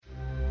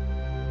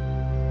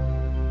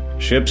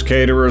Ship's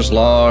caterer's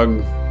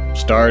log,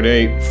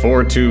 stardate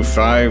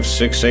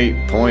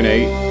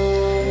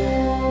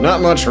 42568.8.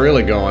 Not much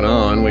really going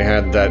on. We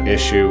had that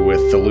issue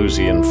with the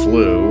Lusian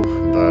flu,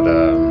 but,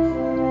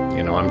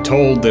 I'm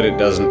told that it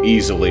doesn't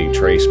easily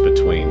trace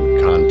between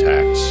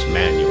contacts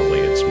manually.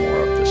 It's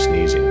more of the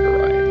sneezing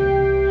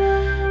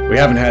variety. We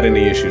haven't had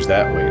any issues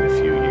that way in a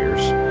few years.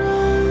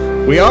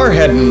 We are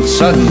heading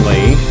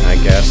suddenly, I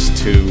guess,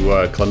 to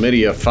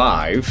Chlamydia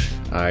 5.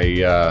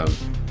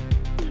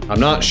 I'm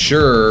not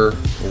sure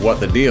what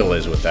the deal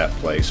is with that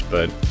place,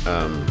 but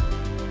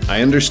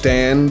I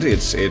understand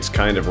it's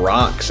kind of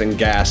rocks and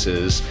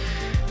gases,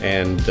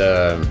 and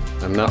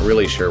I'm not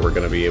really sure we're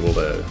going to be able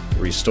to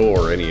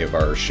restore any of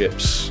our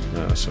ship's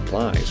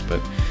supplies. But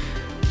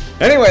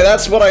anyway,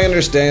 that's what I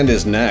understand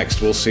is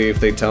next. We'll see if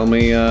they tell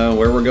me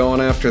where we're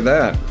going after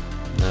that.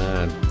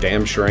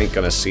 Damn sure ain't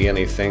going to see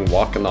anything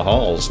walking the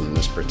halls in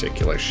this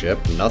particular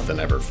ship. Nothing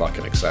ever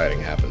fucking exciting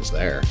happens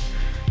there.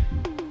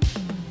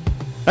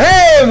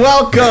 Hey,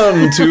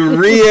 welcome to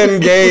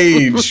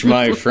Re-Engage,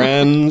 my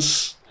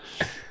friends.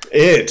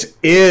 It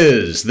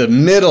is the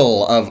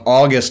middle of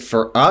August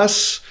for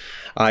us.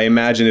 I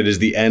imagine it is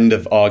the end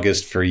of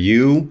August for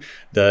you.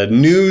 The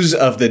news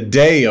of the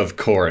day, of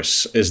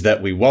course, is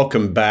that we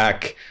welcome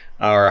back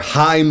our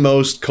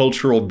highmost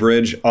cultural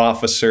bridge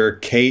officer,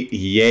 Kate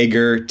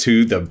Yeager,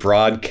 to the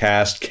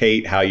broadcast.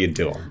 Kate, how you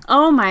doing?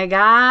 Oh my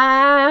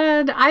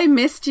God, I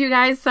missed you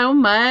guys so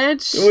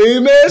much. We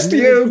missed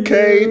you,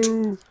 Kate.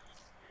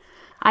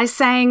 I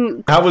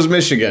sang. How was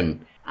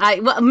Michigan?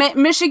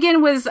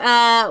 Michigan was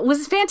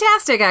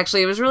fantastic.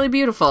 Actually, it was really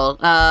beautiful.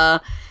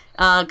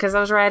 Because I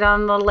was right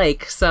on the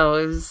lake, so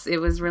it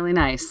was really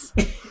nice.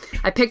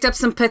 I picked up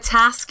some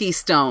Petoskey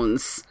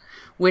stones,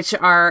 which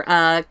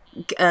are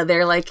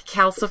they're like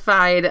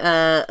calcified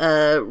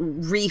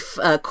reef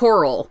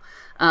coral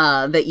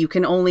that you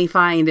can only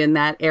find in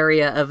that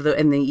area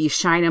and then you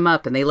shine them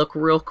up and they look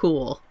real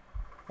cool.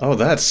 Oh,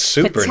 that's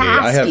super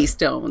Petoskey neat.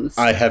 stones.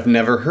 I have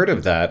never heard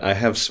of that. I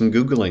have some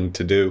Googling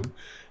to do.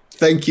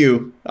 Thank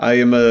you. I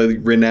am a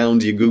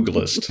renowned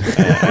Googlist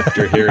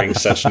after hearing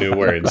such new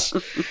words.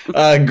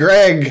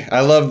 Greg,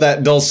 I love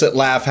that dulcet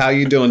laugh. How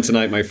you doing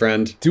tonight, my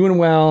friend? Doing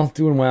well.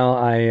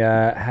 I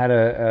had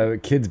a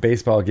kids'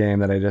 baseball game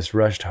that I just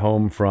rushed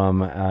home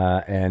from,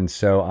 and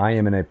so I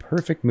am in a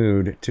perfect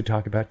mood to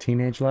talk about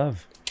teenage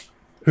love.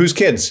 Whose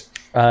kids?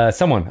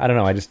 Someone. I don't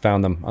know. I just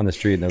found them on the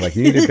street, and they're like,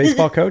 "You need a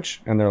baseball coach?"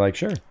 And they're like,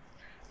 "Sure."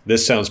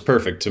 This sounds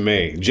perfect to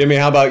me. Jimmy,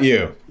 how about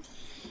you?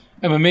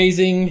 I'm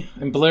amazing.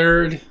 I'm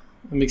blurred.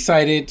 I'm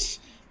excited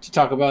to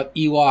talk about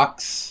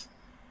Ewoks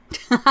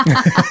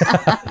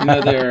and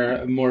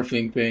other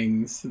morphing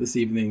things this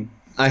evening.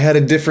 I had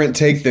a different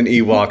take than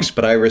Ewoks,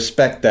 but I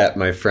respect that,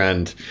 my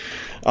friend.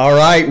 All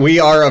right, we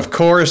are, of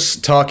course,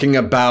 talking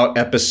about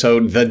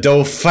episode The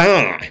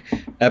Dauphin,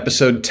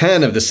 episode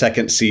 10 of the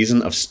second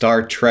season of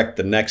Star Trek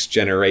The Next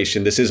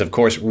Generation. This is, of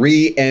course,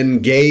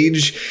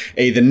 Re-Engage,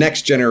 The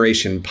Next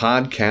Generation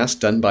podcast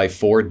done by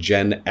 4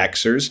 Gen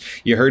Xers.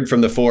 You heard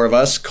from the 4 of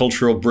us,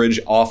 Cultural Bridge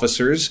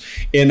officers,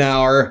 in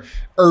our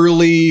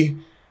early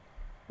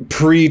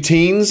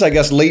preteens, I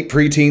guess late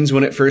preteens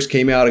when it first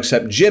came out,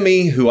 except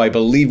Jimmy, who I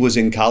believe was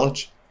in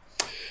college.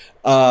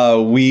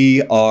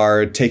 We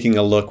are taking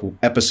a look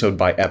episode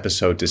by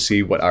episode to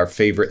see what our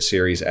favorite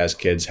series as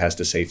kids has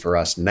to say for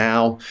us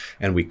now,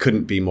 and we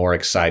couldn't be more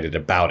excited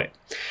about it.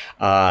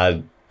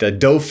 The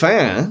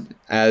Dauphin,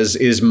 as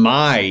is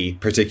my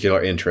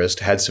particular interest,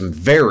 had some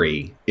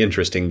very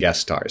interesting guest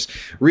stars.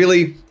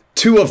 Really,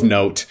 2 of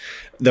note.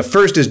 The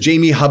first is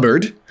Jamie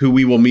Hubbard, who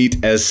we will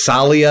meet as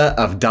Salia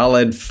of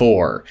Daled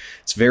 4.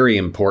 It's very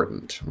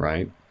important,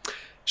 right?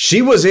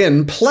 She was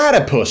in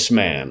Platypus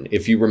Man,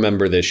 if you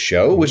remember this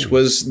show, which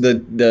was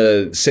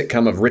the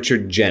sitcom of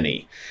Richard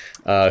Jenny,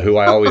 who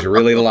I always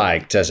really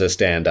liked as a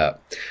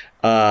stand-up.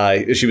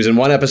 She was in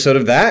 1 episode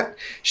of that.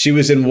 She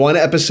was in 1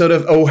 episode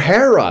of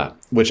O'Hara,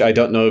 which I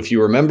don't know if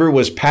you remember,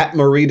 was Pat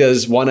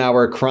Morita's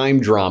 1-hour crime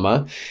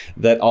drama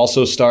that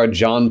also starred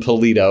John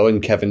Polito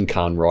and Kevin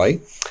Conroy.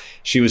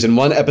 She was in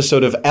 1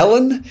 episode of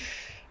Ellen,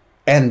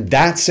 and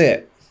that's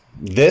it.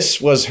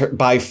 This was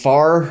by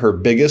far her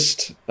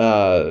biggest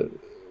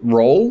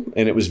role,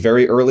 and it was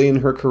very early in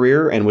her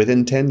career, and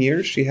within 10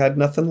 years she had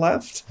nothing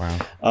left.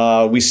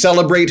 Wow. We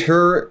celebrate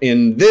her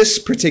in this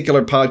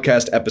particular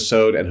podcast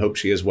episode and hope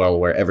she is well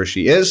wherever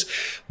she is.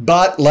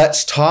 But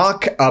let's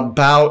talk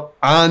about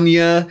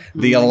Anya,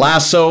 the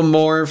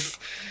Elastomorph.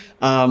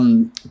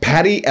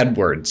 Patty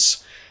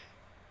Edwards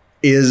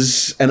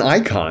is an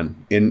icon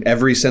in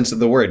every sense of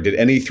the word. Did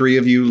any 3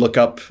 of you look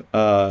up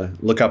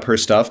her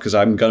stuff? Because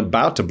I'm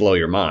about to blow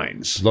your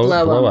minds.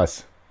 Blow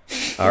us.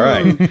 All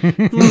right.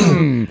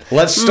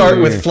 Let's start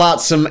with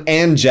Flotsam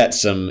and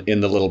Jetsam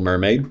in The Little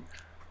Mermaid.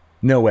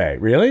 No way.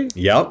 Really?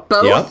 Yep.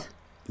 Both? Yep.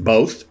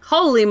 Both.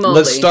 Holy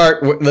moly.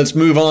 Let's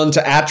move on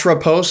to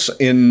Atropos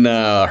in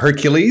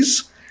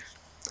Hercules.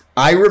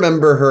 I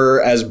remember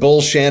her as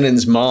Bull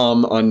Shannon's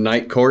mom on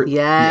Night Court.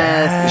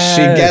 Yes.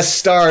 She guest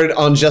starred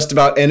on just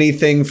about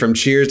anything from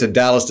Cheers to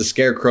Dallas to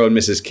Scarecrow and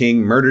Mrs.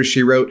 King, Murder,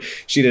 She Wrote.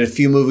 She did a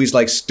few movies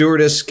like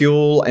Stewardess,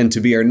 School, and To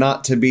Be or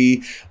Not to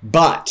Be.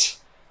 But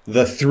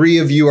the three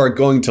of you are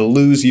going to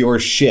lose your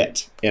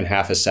shit in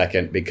half a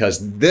second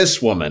because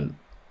this woman,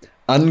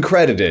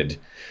 uncredited,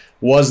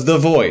 was the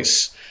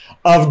voice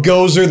of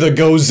Gozer the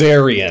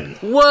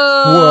Gozerian.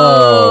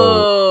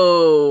 Whoa.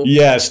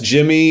 Yes,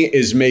 Jimmy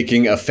is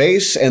making a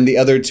face, and the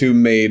other two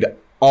made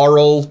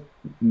oral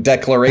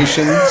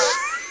declarations.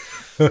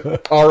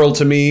 Oral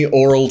to me,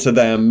 oral to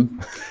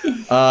them.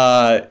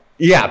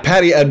 Yeah,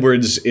 Patty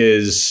Edwards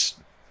is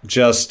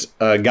just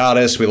a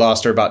goddess. We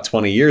lost her about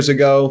 20 years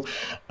ago.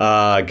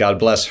 God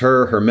bless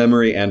her, her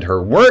memory, and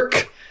her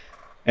work.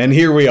 And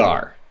here we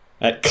are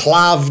at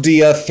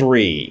Clavdia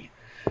 3.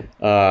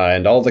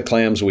 And all the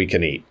clams we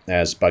can eat,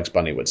 as Bugs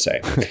Bunny would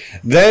say.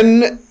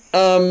 Then,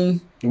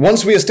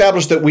 once we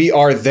establish that we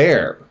are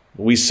there,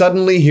 we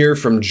suddenly hear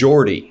from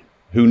Geordi,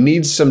 who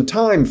needs some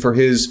time for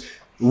his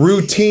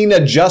routine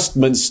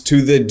adjustments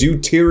to the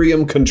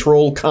deuterium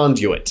control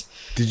conduit.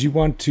 Did you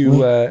want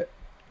to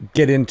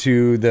get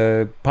into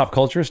the pop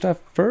culture stuff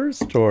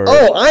first, or?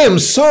 Oh, I am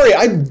sorry.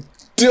 I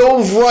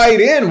dove right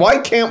in. Why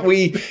can't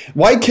we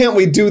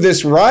do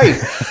this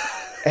right?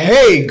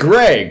 Hey,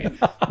 Greg,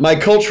 my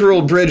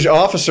cultural bridge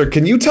officer,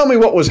 can you tell me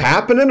what was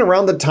happening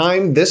around the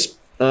time this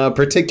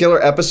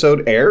particular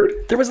episode aired?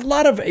 There was a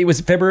lot of, it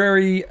was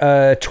February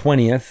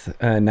 20th,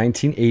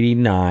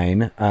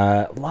 1989.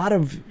 A lot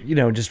of,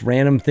 just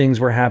random things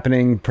were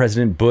happening.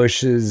 President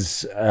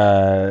Bush's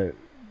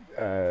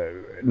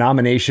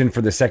nomination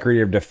for the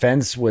Secretary of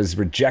Defense was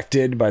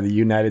rejected by the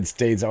United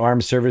States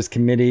Armed Service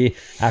Committee.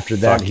 After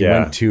that, he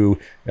went to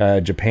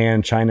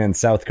Japan, China, and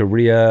South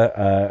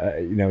Korea,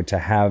 to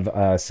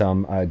have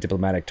some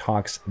diplomatic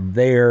talks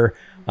there.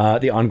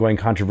 The ongoing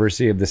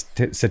controversy of the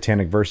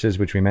Satanic Verses,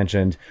 which we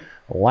mentioned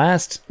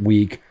last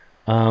week.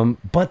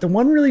 But the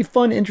one really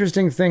fun,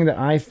 interesting thing that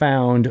I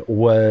found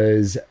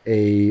was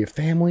a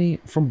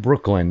family from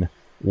Brooklyn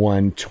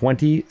won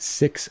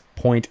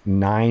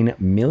 $26.9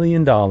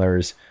 million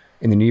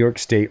in the New York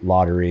State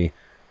Lottery.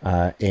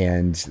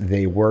 And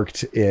they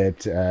worked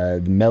at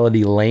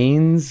Melody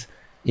Lanes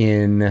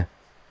in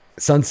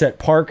Sunset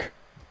Park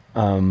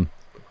at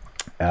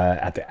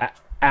the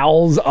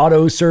Owls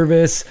Auto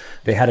Service.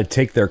 They had to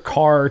take their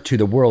car to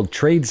the World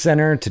Trade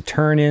Center to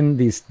turn in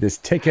this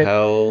ticket.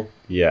 Hell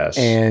yes.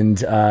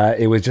 And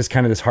it was just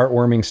kind of this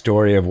heartwarming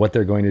story of what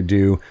they're going to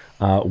do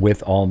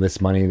with all this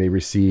money. They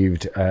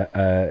received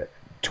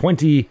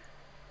 20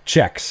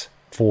 checks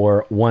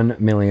for $1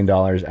 million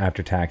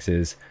after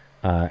taxes.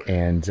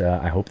 And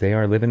I hope they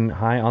are living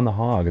high on the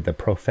hog, the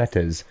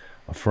Profetas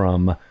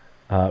from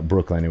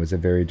Brooklyn. It was a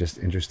very just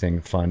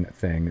interesting, fun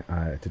thing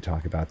to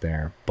talk about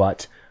there.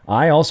 But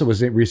I also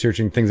was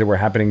researching things that were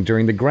happening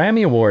during the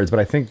Grammy Awards, but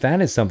I think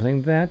that is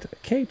something that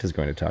Kate is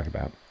going to talk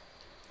about.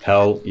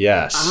 Hell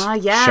yes.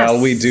 Yes. Shall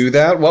we do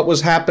that? What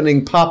was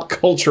happening pop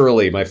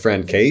culturally, my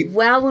friend Kate?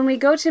 Well, when we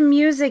go to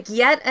music,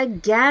 yet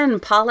again,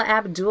 Paula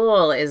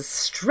Abdul is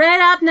straight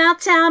up. Now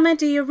tell me,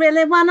 do you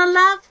really want to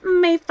love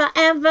me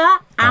forever?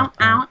 Ow,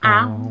 ow,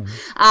 ow.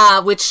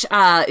 Which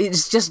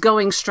is just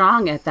going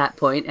strong at that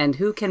point. And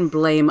who can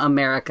blame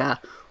America?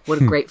 What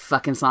a great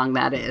fucking song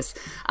that is.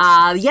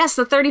 Yes,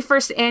 the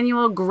 31st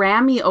annual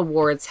Grammy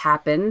Awards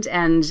happened.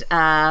 And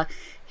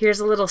here's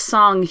a little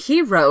song he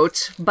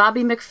wrote.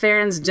 Bobby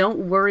McFerrin's Don't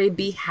Worry,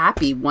 Be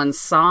Happy won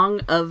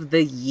Song of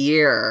the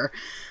Year.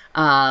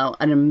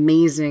 An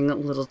amazing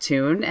little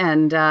tune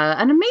and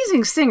an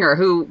amazing singer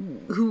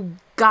who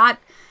got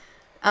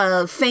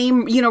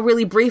fame,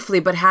 really briefly,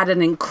 but had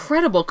an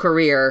incredible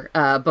career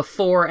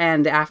before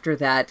and after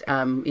that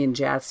in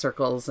jazz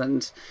circles,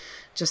 and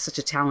just such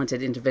a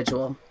talented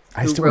individual.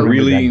 I still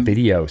remember that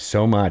video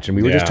so much. And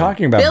we were just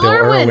talking about Bill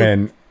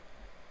Irwin.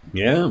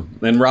 Yeah,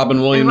 and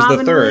Robin Williams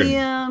Robin III.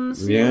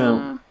 Williams,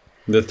 yeah.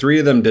 The three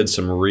of them did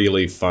some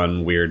really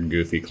fun, weird,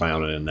 goofy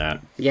clowning in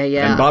that.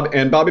 Yeah.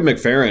 And Bobby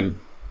McFerrin,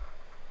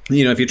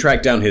 if you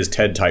track down his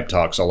TED-type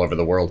talks all over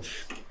the world,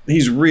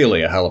 he's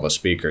really a hell of a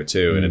speaker,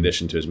 too, in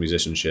addition to his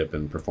musicianship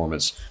and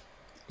performance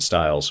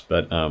styles.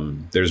 But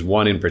there's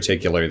one in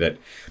particular that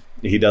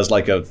he does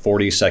like a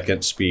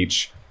 40-second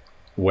speech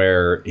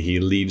where he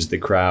leads the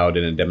crowd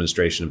in a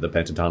demonstration of the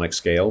pentatonic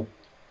scale.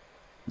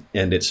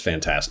 And it's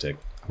fantastic.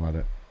 I love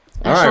it.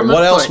 All right,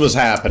 what else was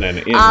happening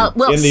in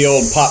the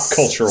old pop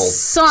cultural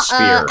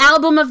sphere?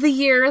 Album of the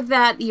year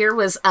that year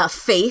was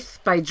Faith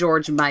by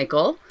George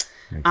Michael,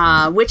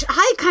 which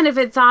I kind of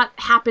had thought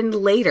happened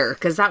later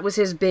because that was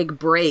his big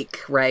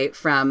break, right,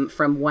 from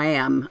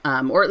Wham,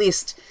 or at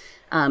least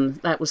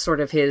that was sort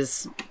of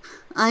his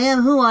I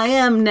Am Who I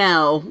Am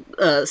Now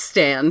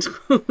stand,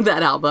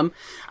 that album.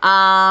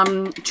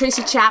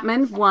 Tracy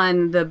Chapman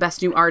won the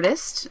Best New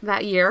Artist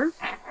that year.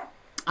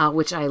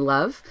 which I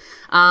love.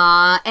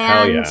 Hell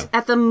And yeah.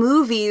 at the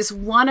movies,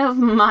 one of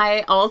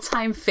my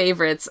all-time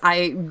favorites,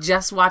 I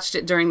just watched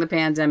it during the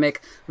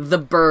pandemic, The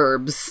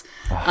Burbs.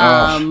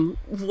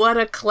 What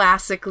a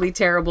classically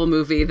terrible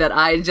movie that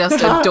I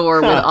just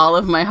adore with all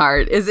of my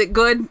heart. Is it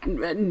good?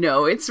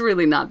 No, it's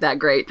really not that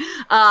great.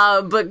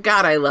 But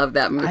God, I love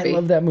that movie. I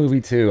love that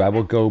movie too. I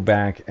will go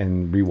back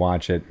and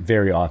rewatch it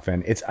very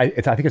often. I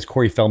think it's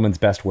Corey Feldman's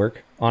best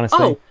work, honestly.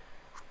 Oh,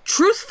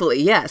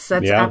 truthfully, yes,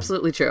 that's Yeah.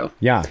 absolutely true.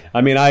 Yeah.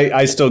 I mean,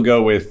 I still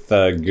go with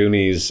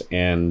Goonies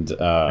and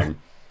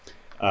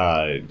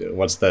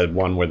what's the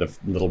one where the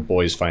little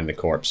boys find the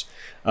corpse?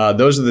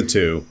 Those are the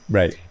two.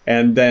 Right.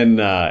 And then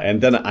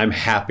I'm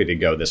happy to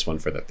go this one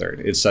for the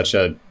third. It's such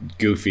a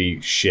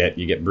goofy shit.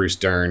 You get Bruce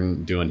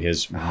Dern doing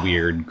his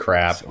weird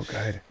crap. So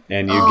good.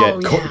 And you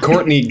get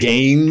Courtney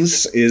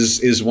Gaines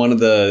is one of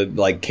the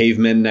like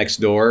cavemen next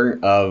door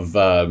of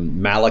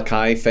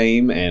Malachi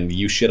fame and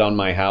You Shit on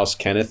My House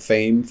Kenneth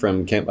fame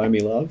from Can't Buy Me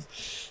Love.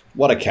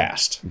 What a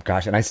cast.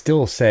 Gosh, and I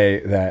still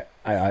say that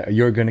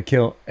you're going to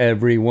kill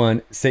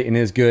everyone. Satan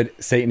is good.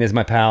 Satan is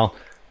my pal.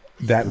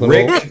 That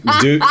little... Rick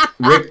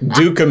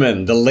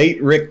Dukeman, the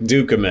late Rick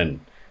Dukeman.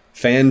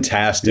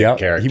 Fantastic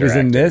character. He was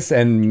in actor. this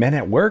and Men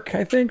at Work,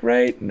 I think,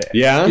 right?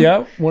 Yeah.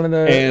 Yeah, one of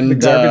the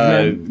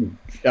garbage men.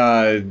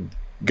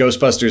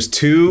 Ghostbusters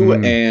 2,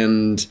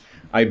 and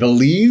I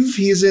believe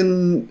he's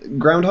in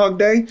Groundhog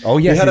Day. Oh,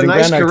 yes, he had he's a in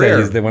nice Groundhog career.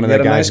 Day. He's one of He the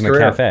had a guys nice in the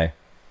career. cafe.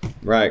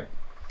 Right.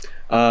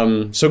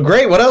 So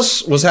great. What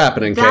else was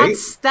happening, Kate?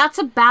 That's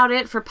about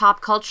it for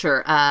pop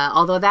culture.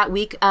 Although that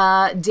week,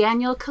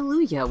 Daniel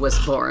Kaluuya was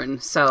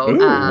born,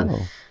 so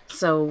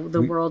so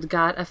the world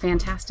got a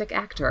fantastic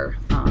actor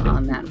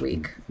on that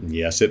week.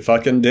 Yes, it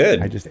fucking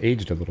did. I just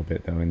aged a little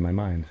bit, though, in my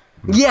mind.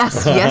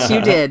 Yes,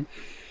 you did.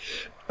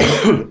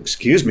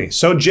 Excuse me.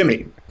 So,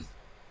 Jimmy,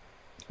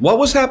 what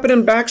was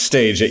happening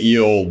backstage at ye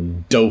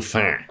old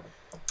Dauphin?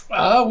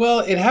 Well,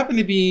 it happened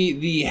to be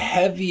the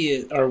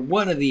heaviest, or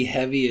one of the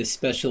heaviest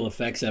special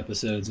effects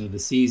episodes of the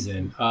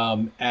season.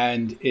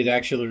 And it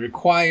actually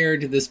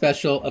required the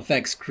special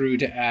effects crew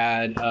to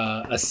add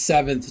a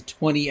seventh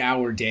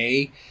 20-hour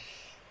day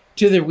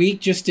to their week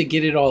just to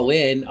get it all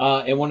in.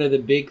 And one of the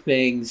big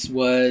things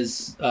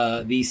was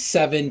the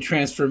 7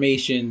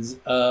 transformations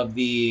of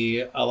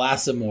the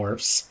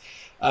Elasmorphs,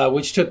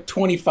 which took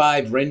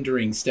 25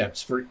 rendering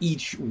steps for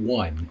each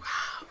one.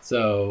 Wow.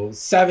 So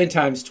 7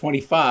 times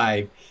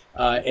 25.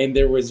 And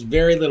there was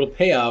very little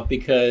payoff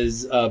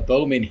because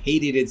Bowman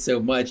hated it so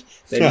much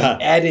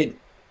that he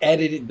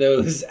edited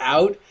those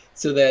out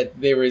so that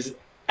there was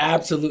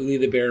absolutely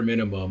the bare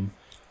minimum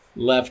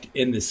left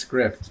in the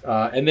script.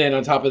 And then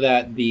on top of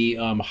that, the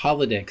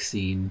holodeck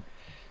scene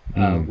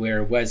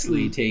where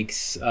Wesley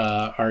takes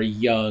our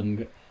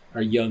young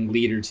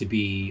leader to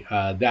be,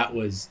 that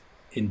was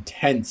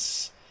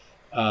intense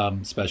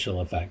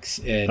special effects.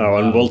 And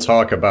we'll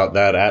talk about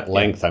that at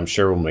length, I'm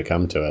sure, when we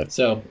come to it.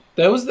 So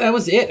that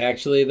was it,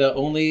 actually. The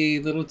only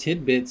little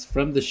tidbits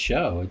from the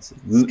show. It's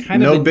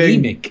kind no of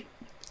anemic.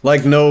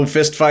 Like no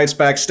fist fights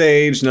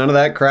backstage, none of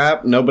that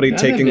crap. Nobody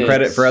taking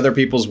credit for other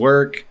people's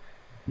work.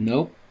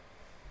 Nope.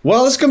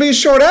 Well, it's gonna be a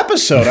short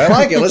episode. I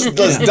like it.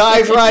 Let's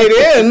dive right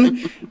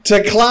in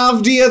to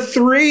Claudia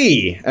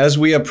 3 as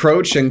we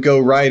approach and go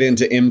right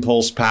into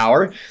Impulse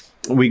Power.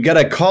 We got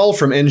a call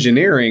from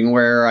engineering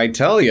where I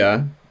tell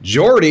you,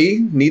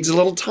 Geordi needs a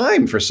little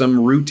time for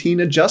some routine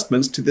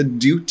adjustments to the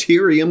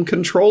deuterium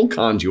control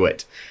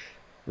conduit.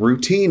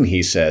 Routine,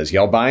 he says.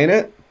 Y'all buying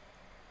it?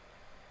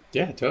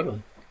 Yeah,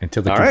 totally.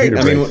 Until the All right.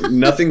 computer I breaks. mean,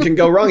 nothing can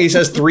go wrong. He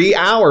says 3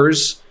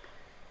 hours.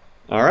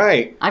 All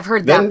right. I've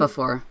heard that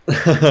before.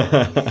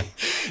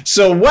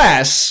 So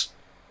Wes,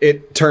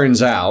 it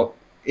turns out,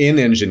 in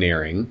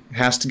engineering,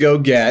 has to go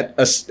get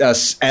a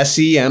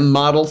SEM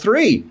Model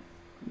 3.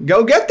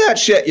 Go get that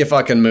shit, you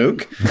fucking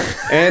mook.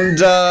 And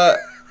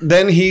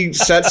then he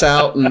sets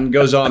out and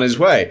goes on his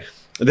way.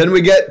 Then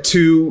we get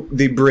to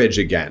the bridge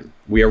again.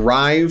 We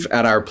arrive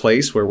at our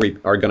place where we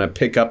are going to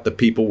pick up the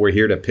people we're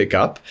here to pick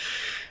up.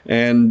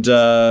 And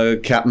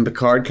Captain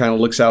Picard kind of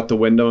looks out the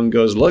window and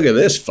goes, look at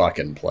this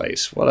fucking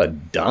place. What a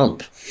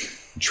dump.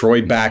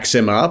 Troy backs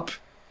him up.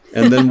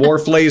 And then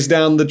Worf lays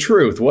down the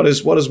truth. What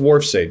does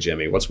Worf say,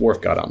 Jimmy? What's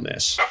Worf got on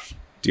this?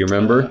 Do you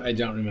remember? I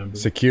don't remember.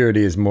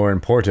 Security is more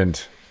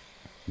important.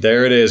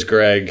 There it is,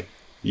 Greg.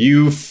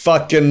 You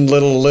fucking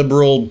little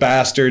liberal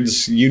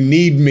bastards. You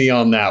need me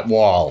on that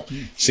wall.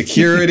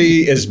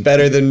 Security is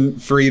better than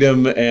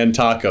freedom and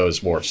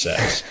tacos, Worf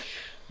says.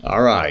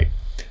 All right.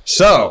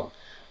 So,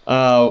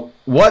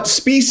 what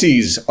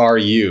species are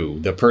you?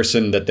 The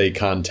person that they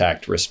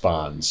contact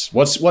responds.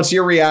 What's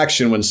your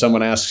reaction when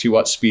someone asks you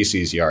what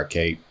species you are,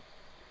 Kate?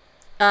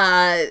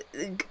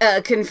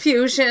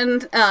 Confusion,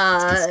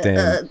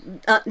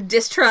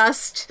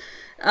 distrust,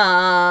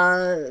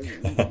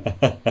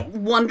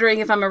 wondering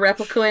if I'm a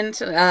replicant.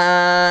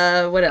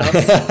 What else?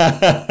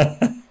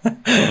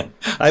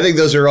 I think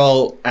those are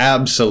all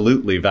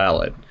absolutely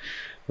valid,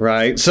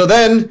 right? So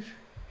then,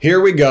 here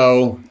we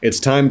go. It's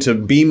time to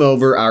beam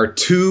over our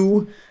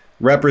 2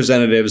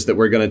 representatives that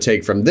we're going to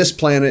take from this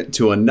planet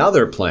to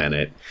another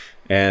planet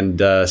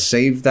and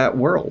save that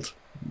world.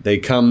 They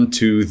come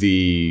to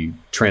the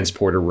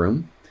transporter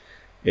room.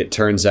 It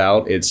turns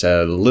out it's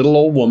a little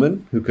old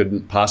woman who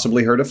couldn't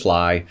possibly hurt a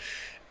fly,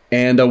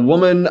 and a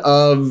woman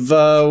of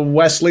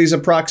Wesley's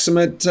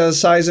approximate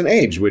size and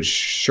age, which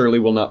surely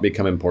will not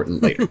become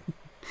important later.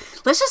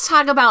 Let's just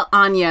talk about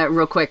Anya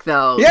real quick,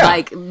 though. Yeah.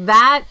 Like,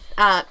 that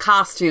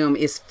costume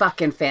is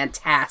fucking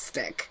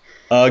fantastic.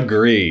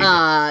 Agreed.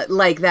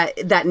 Like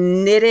that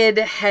knitted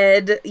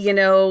head,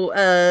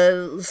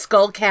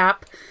 skull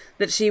cap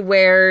that she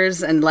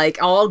wears, and like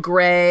all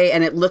gray,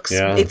 and it looks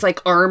it's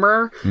like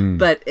armor,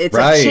 but it's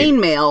like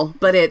chainmail,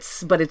 but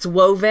it's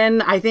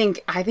woven. I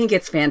think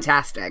it's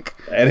fantastic.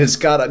 And it's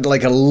got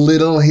like a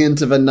little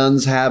hint of a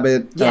nun's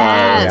habit.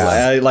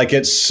 Yes. Like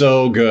it's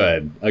so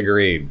good.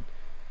 Agreed.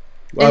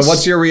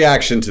 What's your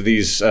reaction to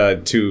these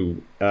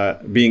two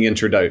being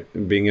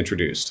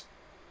introduced?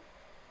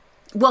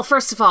 Well,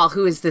 first of all,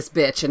 who is this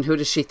bitch, and who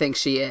does she think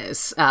she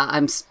is?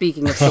 I'm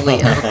speaking of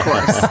Celia, of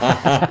course.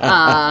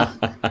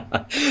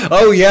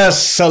 Oh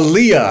yes,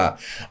 Celia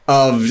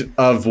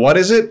of what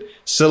is it?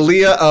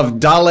 Celia of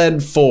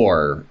Daled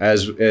 4,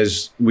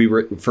 as we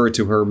refer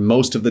to her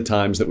most of the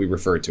times that we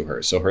refer to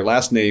her. So her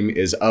last name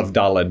is of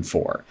Daled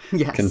 4.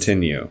 Yes.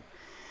 Continue.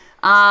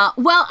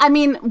 Well, I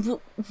mean,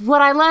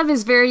 what I love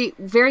is very,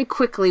 very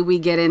quickly we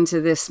get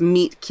into this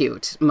meet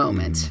cute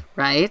moment,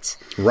 right?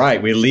 Right.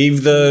 We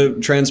leave the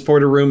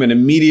transporter room and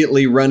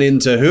immediately run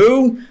into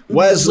who?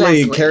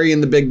 Wesley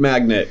carrying the big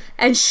magnet.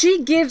 And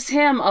she gives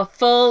him a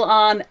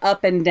full-on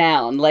up and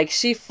down. Like,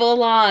 she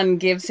full-on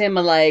gives him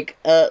a like,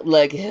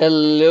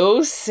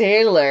 hello,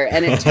 sailor.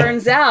 And it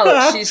turns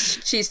out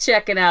she's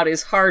checking out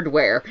his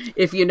hardware,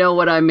 if you know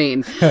what I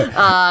mean.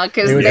 Because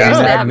there's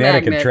that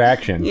magnetic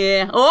attraction.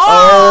 Yeah.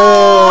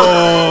 Oh!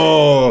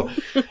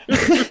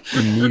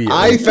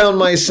 I found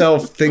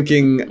myself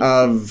thinking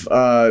of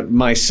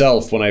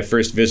myself when I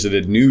first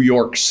visited New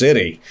York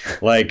City.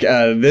 Like,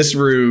 this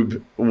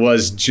rube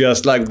was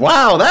just like,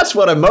 wow, that's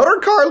what a motor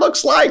car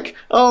looks like.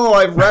 Oh,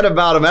 I've read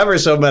about them ever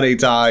so many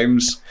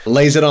times.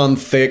 Lays it on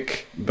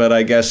thick, but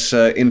I guess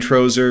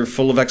intros are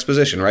full of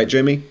exposition, right,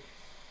 Jimmy?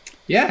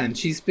 Yeah, and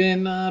she's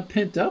been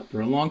pent up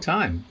for a long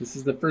time. This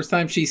is the first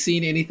time she's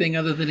seen anything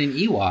other than an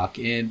Ewok,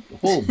 and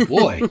oh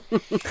boy,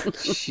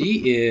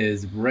 she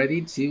is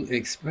ready to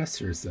express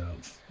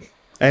herself.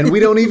 And we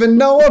don't even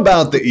know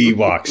about the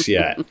Ewoks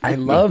yet. I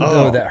love,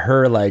 though, that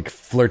her, like,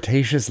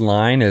 flirtatious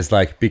line is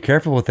like, be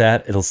careful with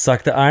that. It'll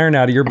suck the iron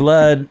out of your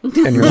blood.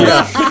 And you're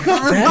like,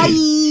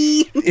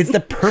 it's the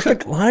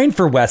perfect line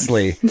for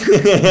Wesley.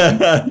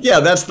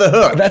 Yeah, that's the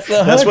hook. That's the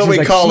hook. That's what She's we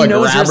like, call she a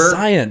knows her grabber.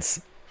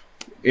 science.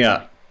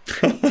 Yeah.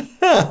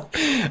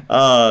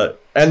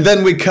 And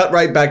then we cut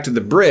right back to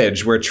the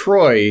bridge where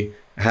Troy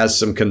has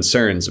some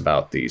concerns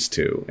about these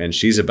two. And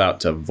she's about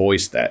to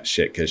voice that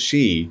shit because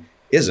she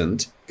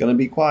isn't going to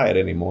be quiet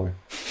anymore.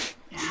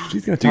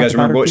 She's gonna Do you guys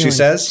remember what she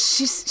says?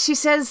 She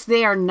says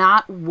they are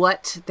not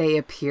what they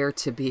appear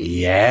to be.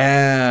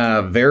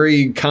 Yeah,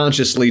 very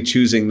consciously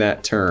choosing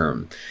that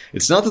term.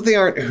 It's not that they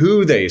aren't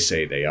who they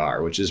say they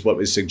are, which is what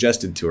was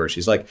suggested to her.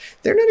 She's like,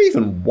 they're not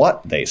even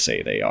what they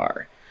say they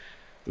are.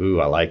 Ooh,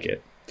 I like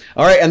it.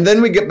 All right, and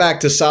then we get back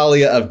to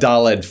Salia of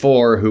Daled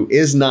 4, who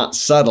is not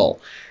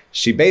subtle.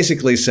 She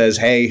basically says,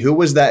 hey, who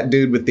was that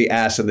dude with the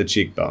ass and the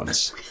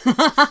cheekbones?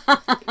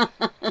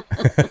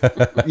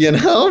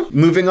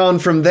 Moving on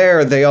from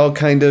there, they all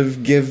kind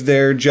of give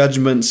their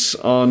judgments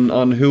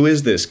on who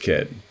is this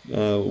kid.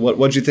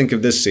 What'd you think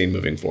of this scene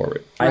moving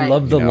forward? I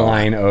love the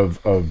line of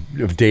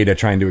Data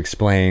trying to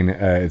explain,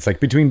 it's like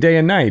between day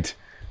and night.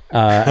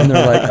 And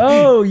they're like,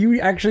 oh,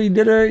 you actually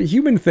did a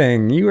human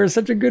thing. You are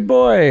such a good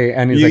boy.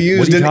 And he's You like, used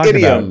what are you an talking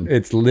idiom. about?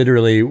 It's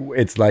literally,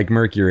 it's like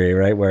Mercury,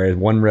 right? Whereas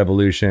one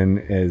revolution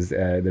is,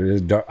 there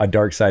is a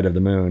dark side of the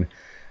moon.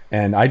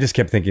 And I just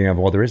kept thinking of,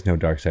 well, there is no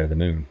dark side of the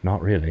moon.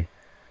 Not really.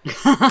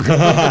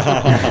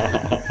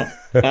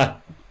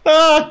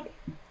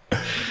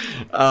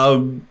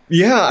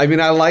 Yeah, I mean,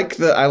 I like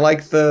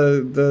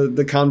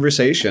the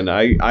conversation.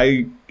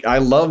 I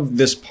love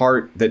this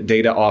part that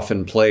Data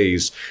often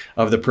plays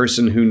of the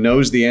person who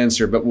knows the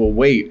answer but will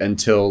wait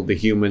until the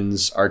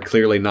humans are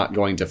clearly not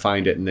going to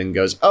find it and then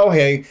goes, oh,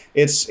 hey,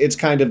 it's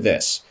kind of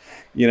this.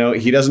 You know,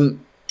 he doesn't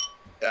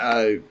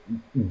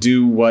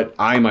do what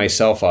I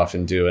myself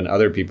often do and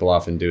other people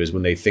often do is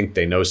when they think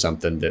they know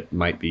something that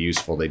might be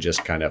useful, they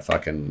just kind of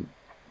fucking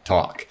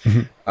talk.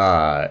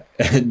 Data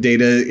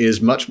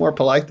is much more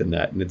polite than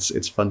that, and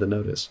it's fun to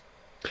notice.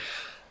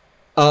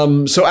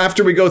 So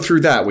after we go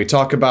through that, we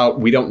talk about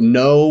we don't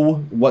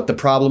know what the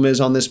problem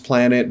is on this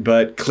planet,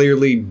 but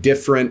clearly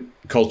different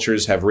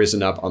cultures have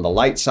risen up on the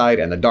light side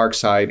and the dark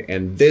side,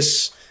 and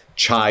this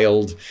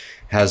child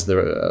has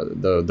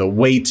the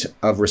weight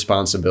of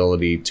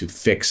responsibility to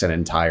fix an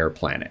entire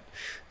planet.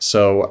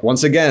 So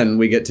once again,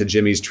 we get to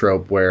Jimmy's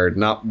trope where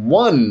not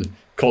one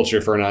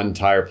culture for an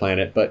entire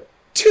planet, but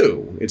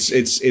two.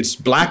 It's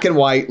black and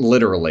white,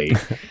 literally.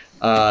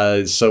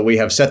 So we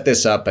have set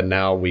this up, and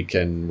now we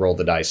can roll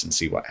the dice and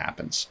see what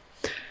happens.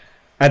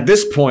 At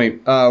this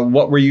point,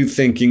 what were you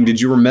thinking? Did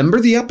you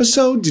remember the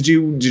episode? Did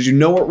you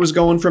know what was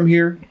going from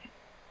here?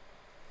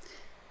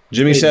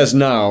 Jimmy says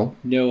no.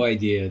 No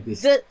idea.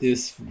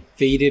 This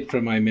faded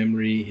from my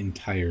memory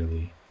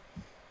entirely.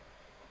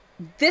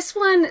 This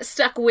one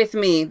stuck with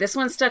me. This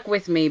one stuck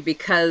with me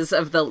because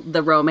of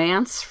the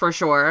romance, for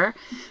sure.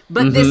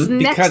 But this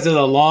next... Because of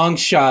the long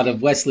shot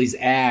of Wesley's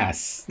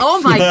ass.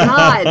 Oh my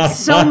God,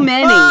 so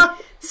many.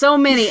 So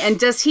many. And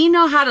does he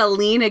know how to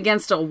lean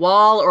against a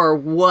wall or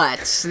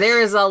what?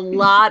 There is a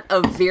lot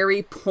of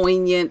very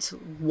poignant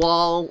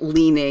wall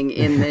leaning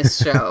in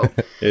this show.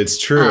 It's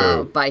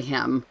true. By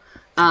him.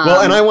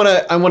 Well, and I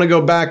want to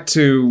go back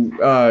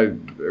to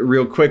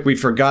real quick. We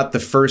forgot the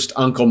first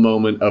uncle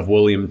moment of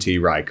William T.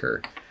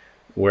 Riker,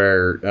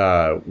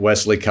 where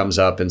Wesley comes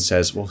up and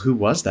says, "Well, who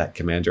was that,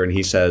 Commander?" And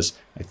he says,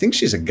 "I think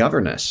she's a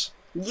governess."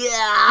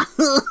 Yeah,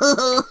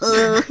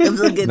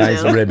 it's a good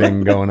nice joke.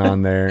 ribbing going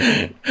on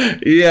there.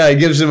 Yeah, he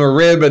gives him a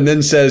rib and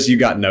then says, "You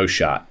got no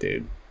shot,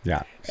 dude."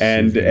 Yeah,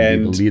 and the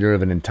leader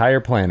of an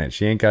entire planet.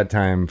 She ain't got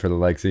time for the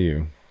likes of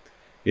you.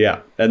 Yeah,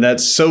 and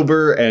that's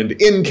sober and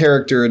in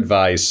character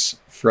advice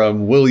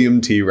from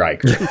William T.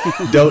 Riker.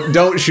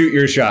 Don't shoot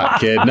your shot,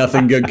 kid.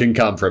 Nothing good can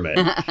come from it.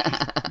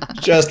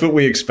 Just what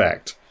we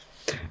expect.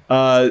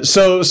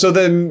 So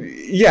then,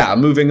 yeah,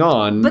 moving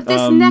on. But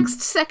this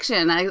next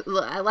section, I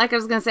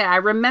was going to say, I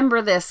remember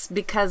this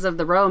because of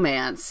the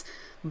romance.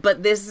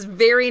 But this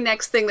very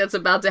next thing that's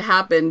about to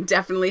happen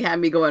definitely had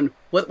me going,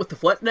 what the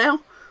what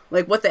now?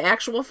 Like, what the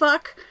actual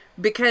fuck?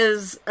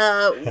 Because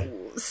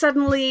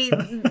suddenly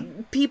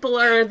people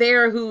are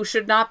there who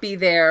should not be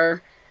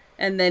there,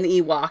 and then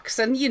Ewoks,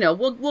 and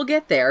we'll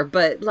get there.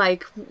 But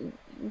like,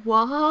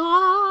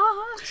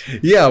 what?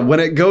 Yeah, when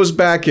it goes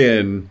back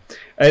in,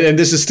 and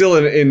this is still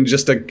in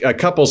just a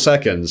couple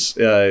seconds.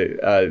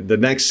 The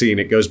next scene,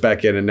 it goes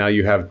back in, and now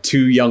you have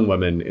two young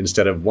women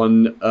instead of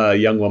one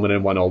young woman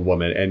and one old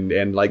woman,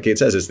 and like it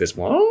says, it's this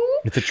one.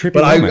 It's a trippy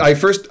But moment.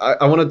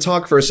 I want to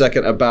talk for a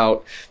second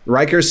about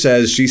Riker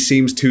says she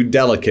seems too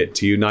delicate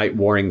to unite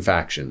warring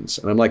factions,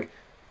 and I'm like,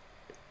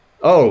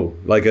 oh,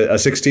 like a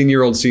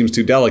 16-year-old seems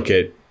too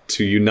delicate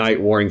to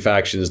unite warring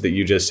factions that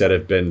you just said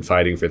have been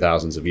fighting for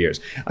thousands of years.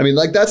 I mean,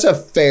 like that's a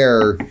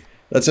fair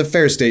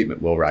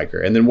statement, Will Riker.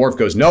 And then Worf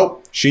goes,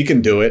 nope, she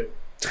can do it.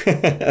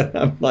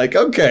 I'm like,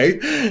 okay,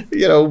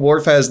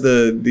 Worf has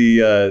the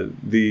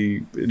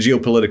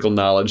geopolitical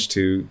knowledge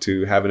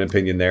to have an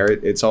opinion there.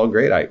 It's all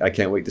great. I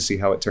can't wait to see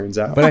how it turns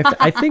out. But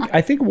I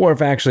think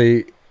Worf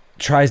actually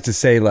tries to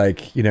say,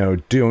 like,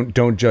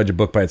 don't judge a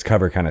book by its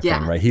cover kind of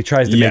thing, right? He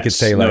tries to make it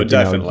say, like,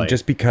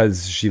 just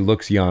because she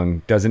looks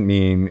young doesn't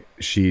mean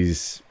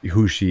she's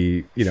who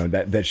she,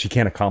 that she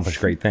can't accomplish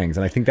great things.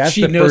 And I think that's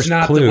she the knows first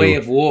not clue. the way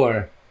of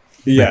war.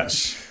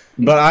 Yes.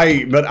 But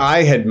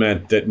I had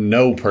meant that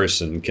no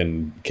person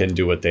can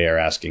do what they are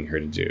asking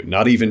her to do.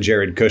 Not even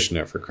Jared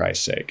Kushner, for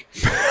Christ's sake.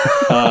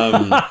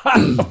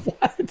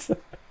 What?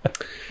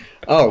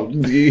 Oh,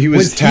 he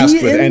was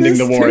tasked with ending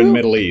the war in the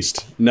Middle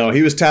East. No,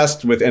 he was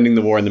tasked with ending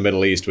the war in the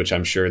Middle East, which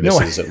I'm sure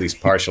this is at least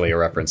partially a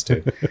reference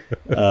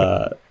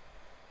to.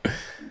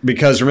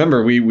 Because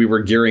remember, we were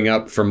gearing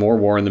up for more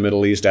war in the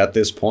Middle East at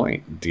this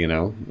point,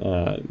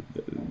 Yeah,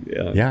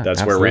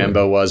 that's absolutely. where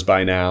Rambo was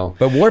by now.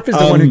 But Worf is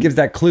the one who gives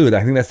that clue.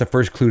 I think that's the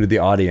first clue to the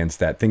audience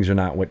that things are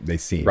not what they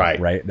seem.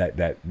 Right.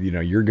 That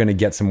you're going to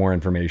get some more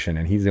information,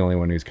 and he's the only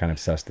one who's kind of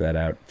sussed that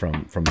out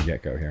from the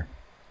get-go here.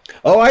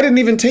 Oh, I didn't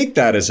even take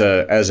that as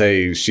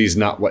a she's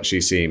not what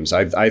she seems.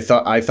 I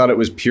thought it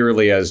was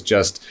purely as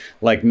just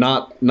like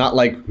not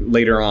like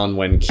later on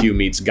when Q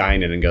meets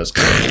Guinan and goes,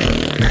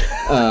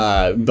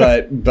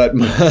 but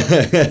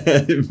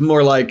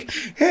more like,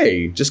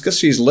 hey, just because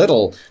she's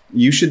little,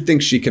 you should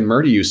think she can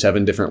murder you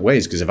 7 different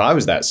ways. Because if I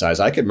was that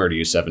size, I could murder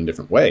you 7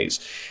 different ways.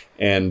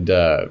 And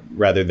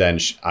rather than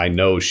I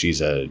know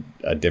she's a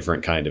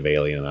different kind of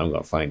alien, and I'm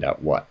going to find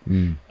out what.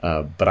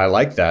 But I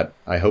like that.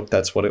 I hope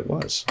that's what it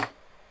was.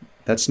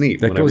 That's neat.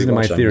 That goes into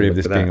my theory of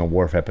this being a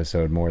Worf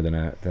episode more than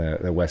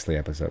the Wesley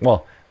episode.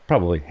 Well,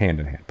 probably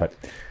hand in hand, but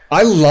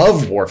I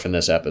love Worf in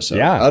this episode.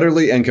 Yeah.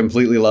 Utterly and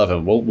completely love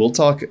him. We'll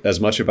talk as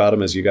much about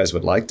him as you guys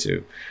would like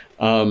to.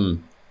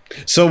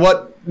 So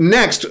what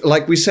next?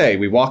 Like we say,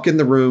 we walk in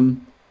the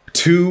room,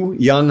 2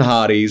 young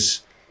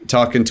hotties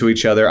talking to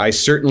each other. I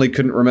certainly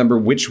couldn't remember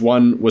which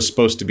one was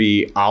supposed to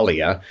be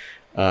Alia.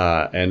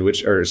 And what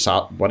is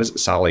it?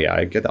 Salia.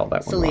 I get all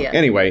that one wrong.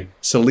 Anyway,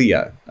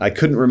 Salia. I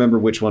couldn't remember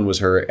which one was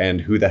her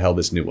and who the hell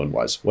this new one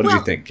was. What did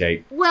you think,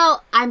 Kate?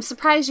 Well, I'm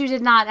surprised you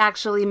did not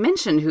actually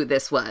mention who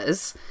this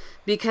was,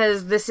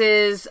 because this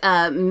is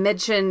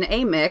Mädchen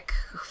Amick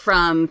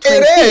from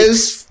Twin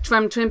Peaks.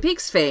 From Twin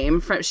Peaks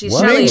fame. She's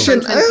Shelley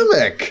Mädchen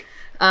Amick.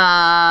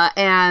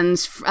 And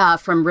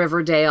from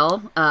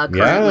Riverdale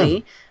currently.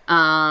 Yeah.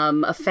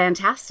 A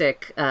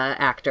fantastic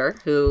actor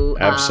who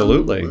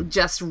absolutely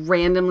just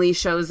randomly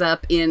shows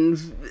up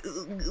in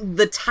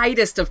the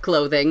tightest of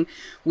clothing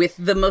with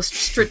the most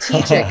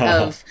strategic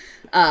of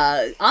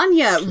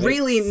Anya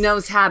really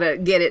knows how to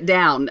get it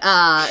down,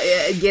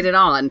 get it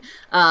on.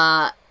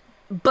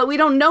 but we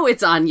don't know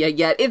it's Anya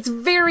yet. It's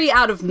very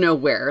out of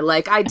nowhere.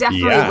 Like, I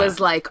definitely was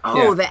like,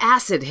 the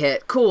acid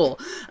hit. Cool.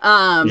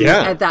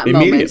 At that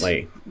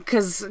immediately. moment.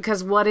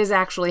 Because what is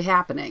actually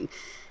happening?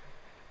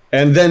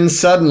 And then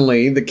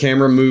suddenly the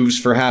camera moves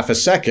for half a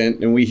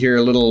second and we hear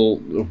a little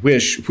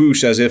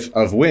whoosh as if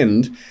of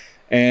wind.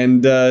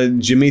 And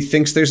Jimmy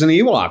thinks there's an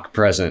Ewok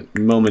present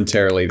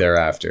momentarily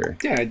thereafter.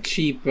 Yeah, a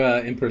cheap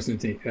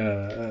knockoff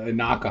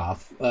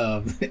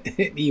of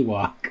an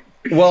Ewok.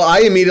 Well, I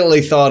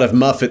immediately thought of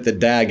Muffet the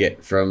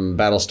Daggett from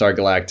Battlestar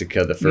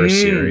Galactica, the first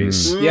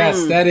series.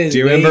 Yes, that is. Do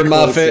you remember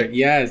Muffet?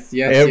 Yes.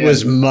 It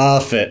was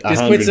Muffet, 100%.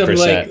 Just put some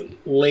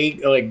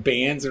like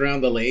bands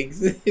around the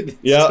legs.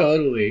 Yeah,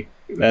 totally.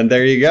 And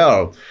there you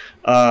go.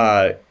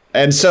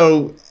 And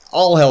so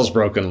all hell's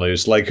broken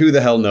loose. Like, who the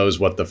hell knows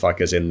what the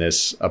fuck is in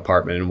this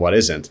apartment and what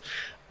isn't?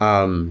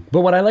 But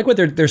what I like, what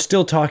they're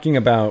still talking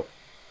about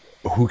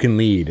who can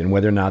lead and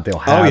whether or not they'll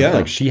have.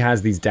 Like, she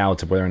has these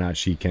doubts of whether or not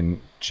she can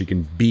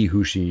be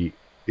who she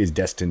is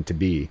destined to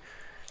be,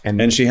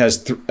 and she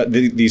has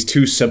these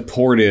two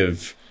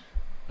supportive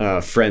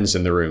friends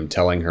in the room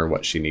telling her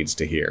what she needs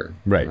to hear.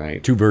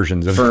 Right. Two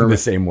versions of the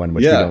same one,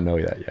 which we don't know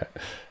that yet.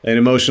 An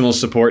emotional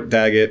support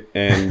Daggett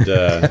and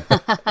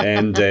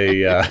and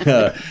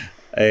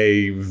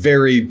a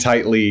very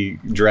tightly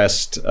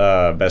dressed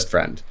best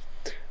friend.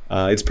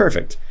 It's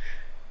perfect.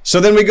 So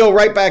then we go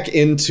right back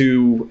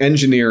into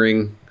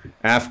engineering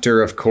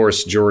after, of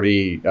course,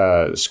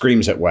 Geordi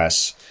screams at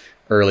Wes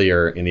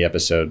earlier in the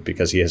episode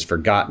because he has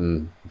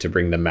forgotten to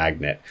bring the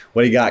magnet.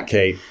 What do you got,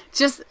 Kate?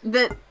 Just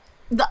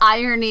the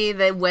irony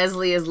that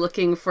Wesley is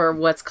looking for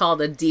what's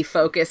called a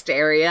defocused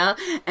area,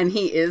 and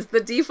he is the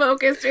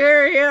defocused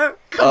area.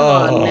 Come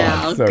on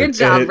now. Good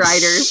job,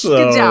 writers. So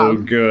good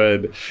job.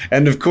 Good.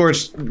 And of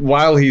course,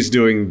 while he's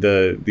doing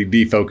the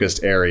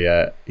defocused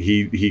area,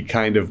 he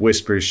kind of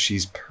whispers,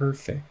 she's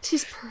perfect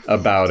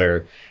about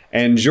her.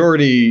 And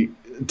Geordi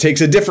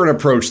takes a different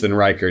approach than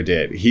Riker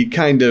did. He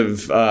kind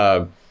of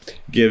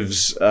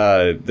gives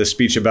the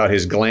speech about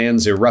his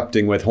glands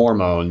erupting with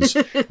hormones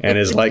and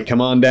is like, come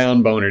on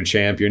down, boner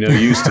champ, you're no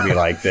use to me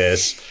like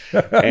this,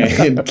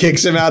 and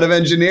kicks him out of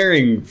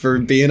engineering for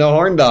being a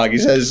horn dog. He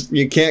says,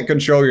 you can't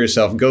control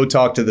yourself, go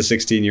talk to the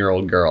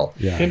 16-year-old girl.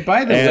 And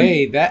by the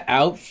way, that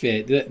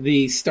outfit,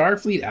 the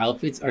Starfleet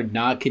outfits are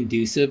not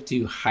conducive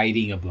to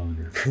hiding a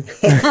boner.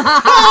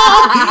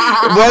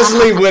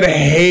 Wesley would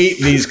hate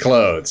these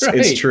clothes. Right.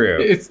 It's true.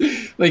 It's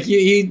like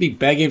he'd be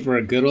begging for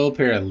a good old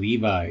pair of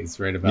Levi's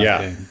right about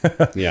then.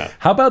 Yeah.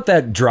 How about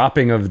that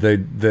dropping of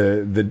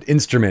the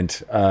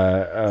instrument,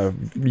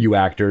 you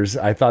actors?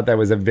 I thought that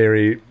was a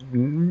very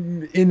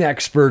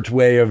inexpert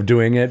way of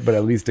doing it, but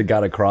at least it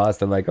got across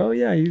that, like, oh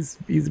yeah,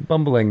 he's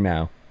bumbling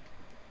now.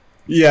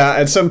 Yeah,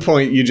 at some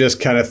point you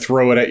just kind of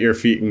throw it at your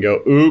feet and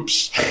go,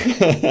 oops.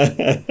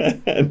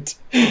 And,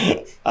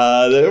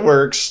 that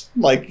works.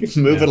 Like,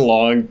 move it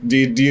along. Do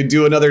you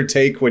do another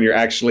take when you're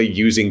actually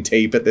using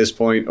tape at this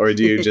point? Or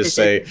do you just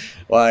say,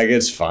 like,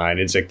 it's fine,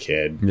 it's a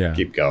kid. Yeah.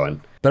 Keep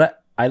going.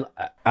 But I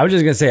was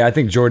just going to say, I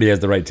think Geordi has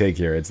the right take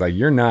here. It's like,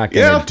 you're not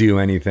going to do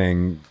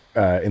anything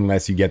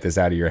unless you get this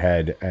out of your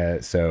head.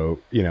 So,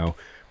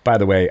 by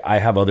the way, I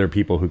have other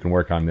people who can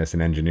work on this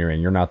in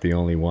engineering. You're not the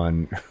only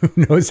one who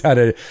knows how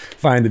to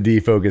find the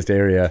defocused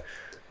area.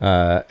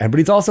 But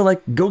he's also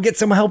like, go get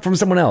some help from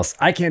someone else.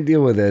 I can't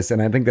deal with this.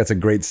 And I think that's a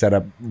great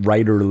setup,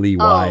 writerly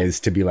wise,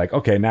 to be like,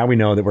 okay, now we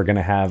know that we're going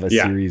to have a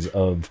series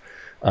of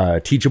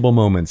teachable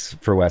moments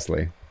for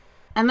Wesley.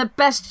 And the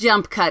best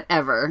jump cut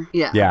ever.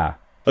 Yeah.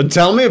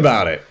 Tell me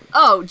about it.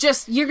 Oh,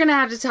 you're going to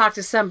have to talk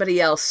to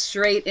somebody else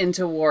straight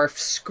into Worf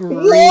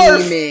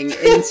screaming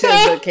into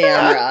the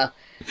camera.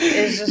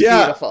 It's just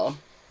beautiful.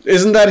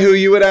 Isn't that who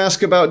you would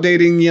ask about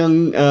dating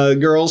young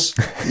girls?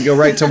 You go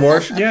right to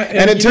Worf?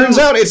 And it turns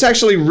out it's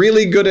actually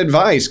really good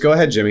advice. Go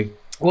ahead, Jimmy.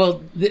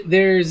 Well,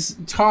 there's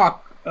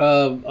talk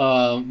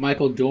of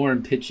Michael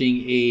Dorn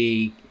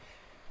pitching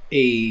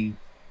a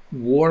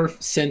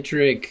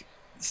Worf-centric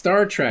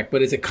Star Trek,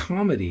 but it's a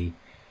comedy.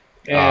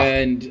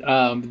 And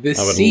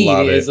this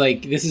scene is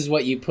like, this is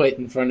what you put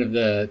in front of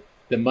the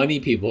money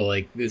people.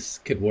 Like, this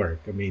could work.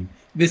 I mean,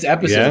 this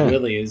episode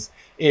really is...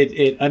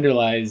 It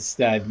underlies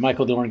that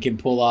Michael Dorn can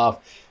pull off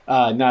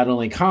not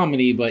only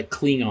comedy, but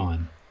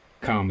Klingon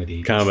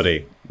comedy.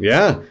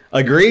 Yeah,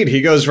 agreed.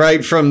 He goes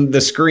right from the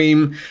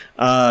scream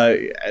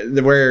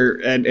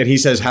and he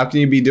says, how can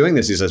you be doing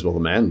this? He says, well, the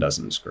man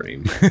doesn't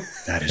scream.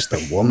 That is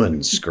the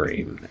woman's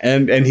scream.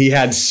 And he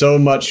had so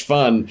much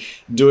fun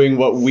doing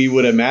what we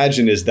would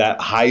imagine is that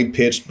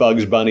high-pitched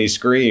Bugs Bunny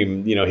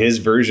scream, his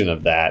version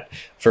of that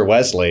for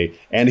Wesley.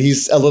 And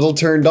he's a little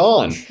turned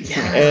on.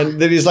 Yeah. And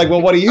then he's like,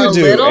 well, what do you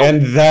do? Little?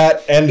 And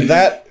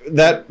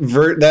that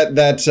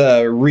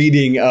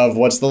reading of,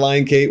 what's the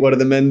line, Kate? What do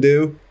the men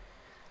do?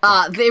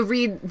 They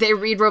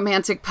read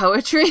romantic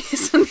poetry. I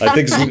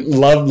think it's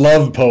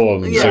love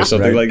poems or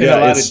something like that.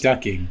 A lot of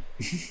ducking.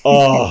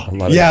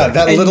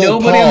 That and little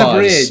nobody pause. on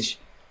the bridge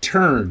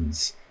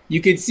turns.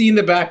 You can see in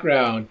the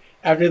background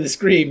after the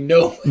scream,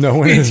 no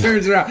one he is-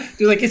 turns around.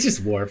 They're like, it's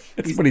just Worf.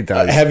 That's what he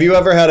does. Have you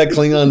ever had a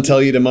Klingon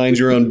tell you to mind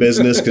your own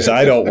business? Because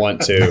I don't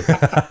want to.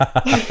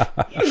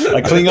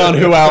 A Klingon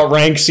who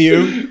outranks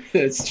you.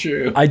 That's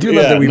true. I do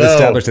love Yeah, that we've no.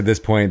 established at this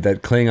point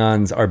that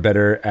Klingons are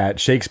better at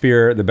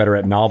Shakespeare, they're better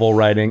at novel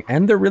writing,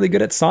 and they're really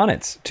good at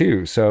sonnets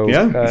too. So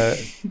Yeah.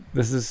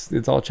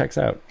 it's all checks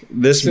out.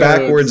 This So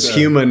backwards it's,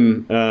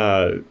 human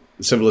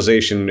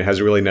civilization has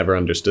really never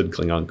understood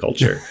Klingon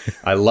culture.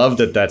 I love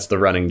that that's the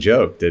running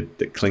joke, that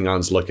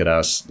Klingons look at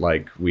us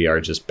like we are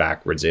just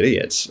backwards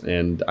idiots.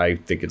 And I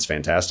think it's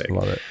fantastic.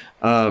 Love it.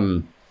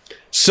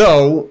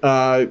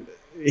 So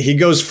he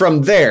goes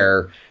from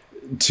there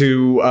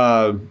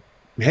to,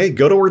 hey,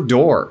 go to her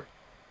door.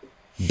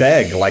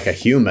 Beg like a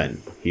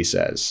human, he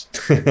says.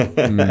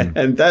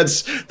 And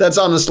that's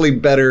honestly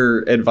better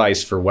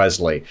advice for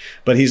Wesley.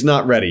 But he's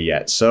not ready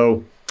yet.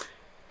 So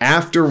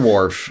after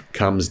Worf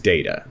comes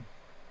Data.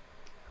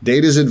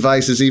 Data's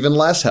advice is even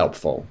less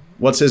helpful.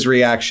 What's his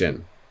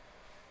reaction?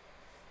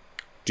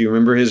 Do you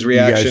remember his You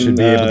reaction? guys should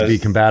be able to be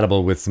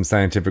compatible with some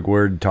scientific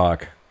word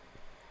talk.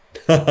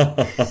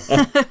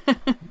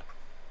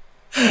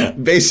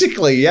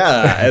 Basically,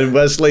 yeah. And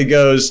Wesley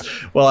goes,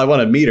 well, I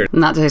want to meet her.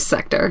 Not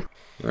dissect her.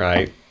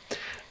 Right.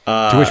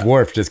 To which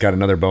Worf just got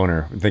another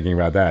boner thinking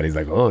about that. He's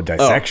like, oh,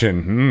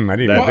 dissection. I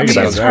didn't even Well, I think mean,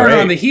 about it's that. hard right?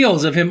 on the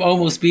heels of him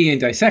almost being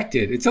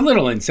dissected. It's a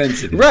little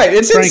insensitive. Right.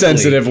 It's frankly.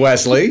 insensitive,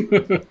 Wesley.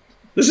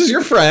 This is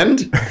your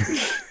friend.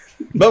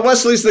 But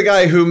Wesley's the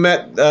guy who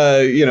met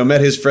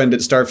his friend at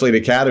Starfleet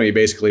Academy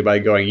basically by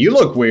going, you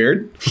look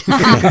weird.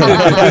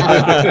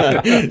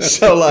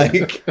 So,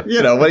 like,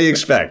 what do you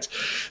expect?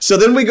 So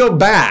then we go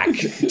back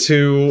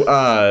to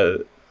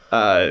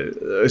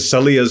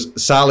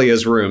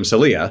Salia's room.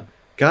 Salia.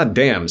 God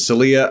damn.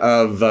 Salia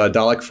of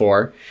Dalek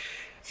 4.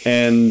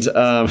 And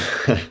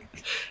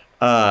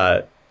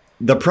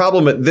the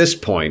problem at this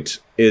point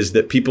is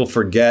that people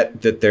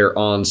forget that they're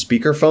on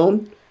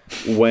speakerphone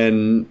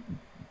when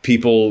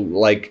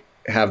people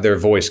have their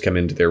voice come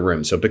into their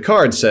room. So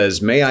Picard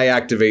says, may I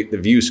activate the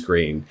view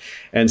screen?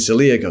 And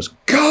Celia goes,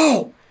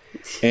 go!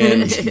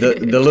 And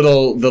the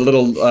little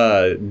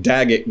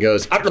Daggett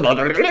goes,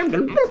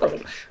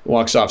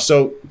 walks off.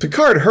 So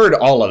Picard heard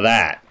all of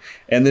that.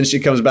 And then she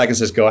comes back and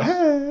says, go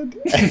ahead.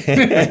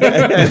 And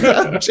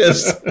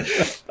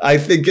I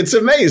think it's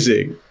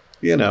amazing,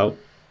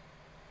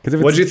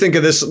 What'd you think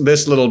of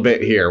this little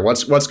bit here?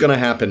 What's going to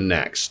happen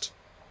next?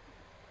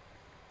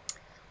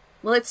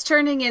 Well, it's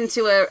turning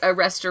into a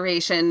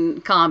restoration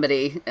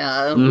comedy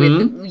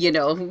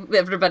with,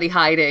 everybody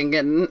hiding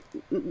and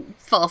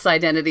false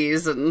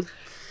identities. And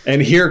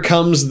here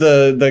comes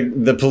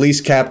the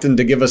police captain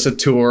to give us a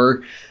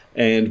tour.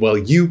 And, well,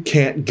 you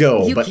can't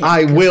go, but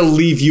I will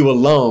leave you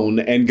alone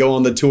and go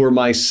on the tour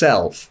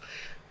myself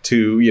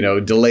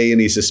to, delay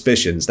any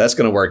suspicions. That's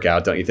going to work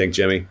out, don't you think,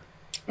 Jimmy?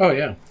 Oh,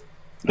 yeah.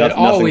 Nothing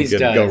always could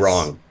does. go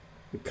wrong.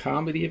 The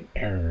comedy of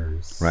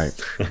errors. Right.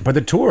 But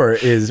the tour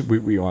is,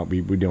 we don't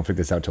figure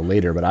this out till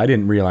later, but I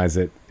didn't realize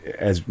it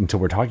until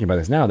we're talking about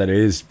this now, that it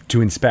is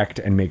to inspect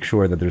and make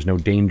sure that there's no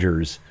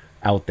dangers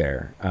out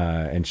there.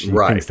 And she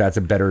thinks that's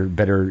a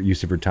better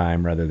use of her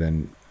time rather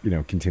than,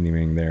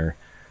 continuing their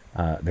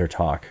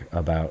talk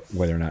about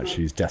whether or not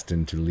she's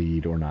destined to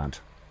lead or not.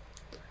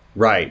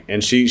 Right.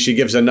 And she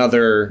gives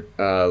another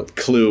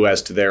clue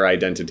as to their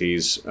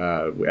identities,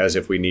 as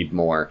if we need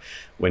more,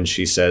 when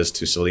she says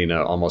to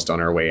Selena, almost on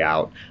her way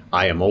out,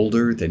 I am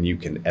older than you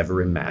can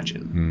ever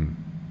imagine.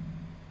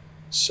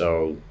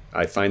 So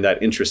I find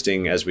that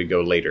interesting as we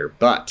go later.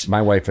 But my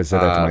wife has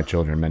said that to my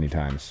children many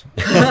times.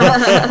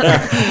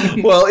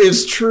 Well,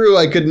 it's true.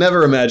 I could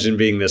never imagine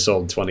being this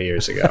old 20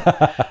 years ago.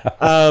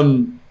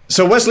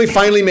 So Wesley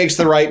finally makes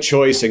the right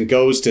choice and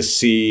goes to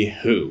see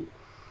who?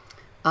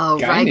 Oh,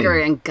 Guinan. Riker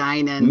and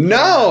Guinan.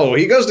 No,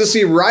 he goes to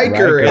see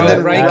Riker, and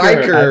then Riker,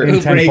 Riker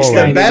who makes the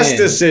Guinan best in,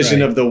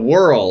 decision right. of the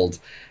world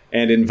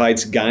and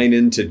invites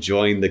Guinan to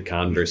join the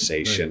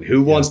conversation.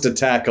 Who wants to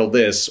tackle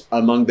this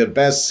among the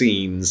best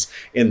scenes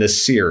in the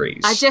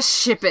series? I just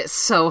ship it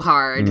so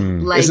hard.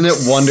 Isn't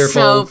it wonderful?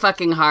 So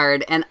fucking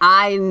hard. And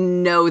I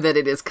know that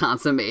it is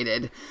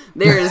consummated.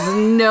 There is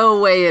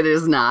no way it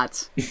is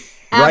not.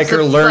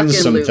 Riker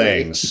learns some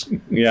Abso-fucking-lutely. things.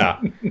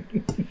 Yeah,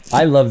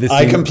 I love this.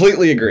 I scene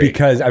completely agree.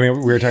 because we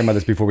were talking about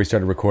this before we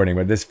started recording,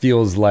 but this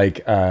feels like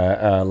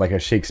a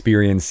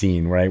Shakespearean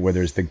scene, right? Where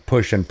there's the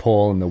push and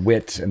pull and the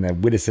wit and the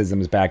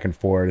witticisms back and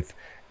forth,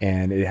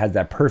 and it has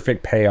that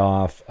perfect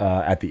payoff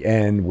at the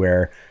end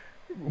where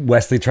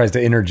Wesley tries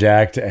to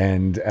interject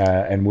and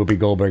Whoopi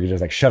Goldberg is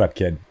just like, "Shut up,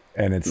 kid."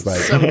 And it's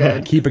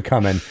like, keep it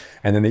coming.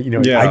 And then,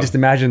 I just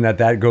imagine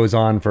that goes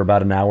on for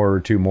about an hour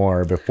or two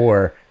more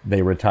before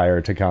they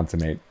retire to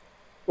consummate.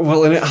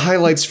 Well, and it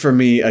highlights for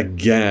me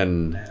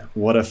again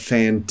what a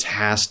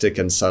fantastic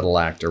and subtle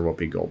actor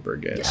Whoopi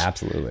Goldberg is.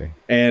 Absolutely.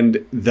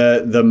 And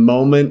the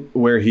moment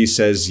where he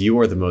says, "You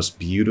are the most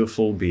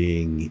beautiful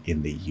being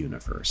in the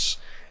universe,"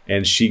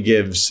 and she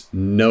gives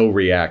no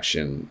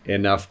reaction,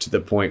 enough to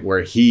the point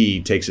where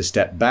he takes a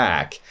step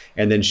back,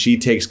 and then she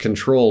takes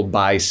control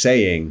by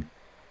saying,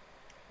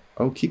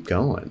 oh, keep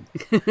going.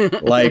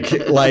 like,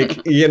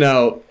 you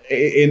know,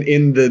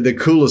 in the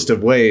coolest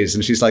of ways.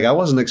 And she's like, I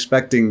wasn't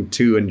expecting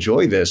to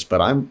enjoy this,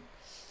 but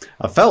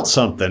I felt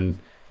something.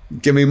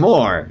 Give me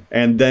more.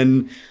 And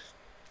then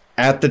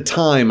at the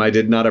time, I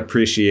did not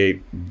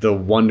appreciate the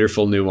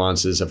wonderful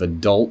nuances of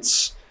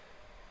adults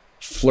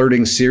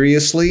flirting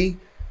seriously,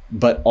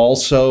 but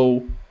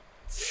also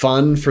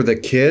fun for the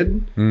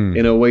kid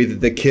in a way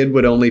that the kid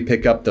would only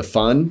pick up the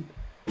fun,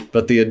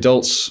 but the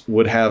adults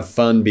would have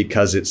fun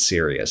because it's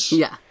serious.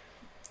 Yeah.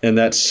 And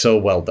that's so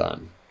well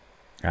done.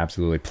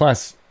 Absolutely.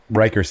 Plus,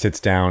 Riker sits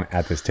down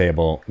at this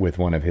table with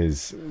one of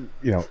his,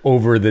 you know,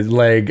 over the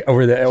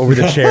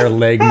chair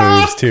leg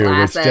moves too.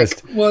 It's Classic.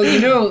 just Well, you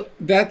know,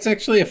 that's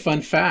actually a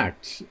fun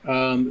fact.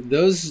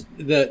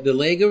 The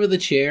leg over the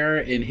chair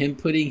and him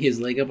putting his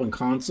leg up on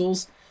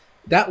consoles,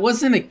 that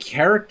wasn't a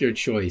character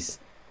choice.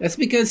 That's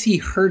because he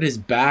hurt his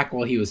back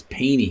while he was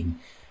painting,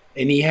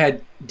 and he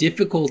had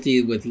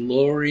difficulty with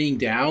lowering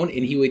down,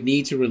 and he would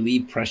need to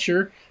relieve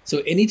pressure.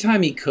 So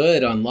anytime he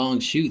could on long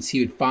shoots, he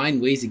would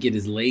find ways to get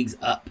his legs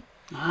up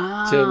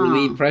to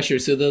relieve pressure.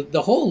 So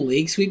the whole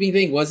leg sweeping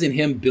thing wasn't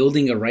him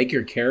building a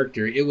Riker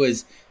character. It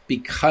was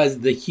because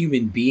the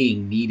human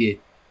being needed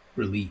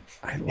relief.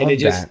 love And it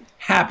just that.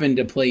 happened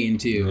to play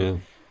into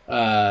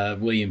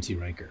William T.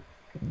 Riker.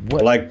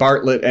 Like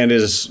Bartlett and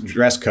his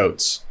dress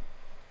coats.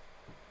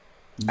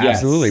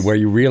 Yes. absolutely where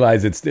you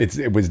realize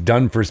it was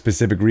done for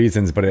specific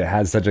reasons, but it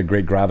has such a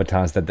great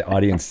gravitas that the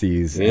audience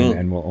sees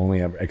and will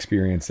only ever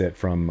experience it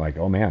from like,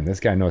 oh man, this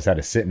guy knows how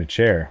to sit in a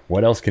chair.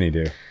 What else can he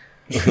do?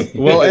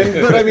 Well,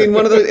 but I mean,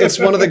 it's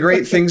one of the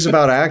great things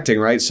about acting,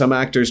 right? Some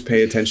actors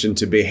pay attention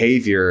to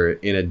behavior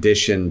in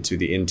addition to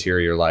the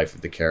interior life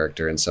of the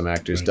character, and some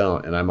actors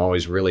don't. And I'm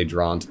always really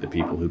drawn to the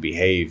people who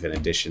behave in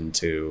addition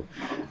to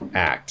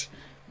act.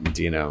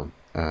 You know,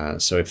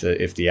 so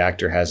if the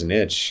actor has an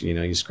itch, you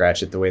know, you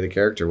scratch it the way the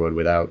character would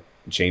without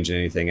changing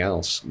anything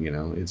else. You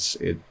know,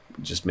 it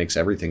just makes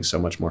everything so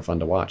much more fun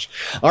to watch.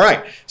 All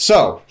right,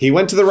 so he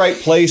went to the right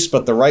place,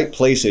 but the right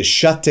place is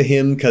shut to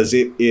him because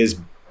it is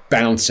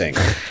bouncing.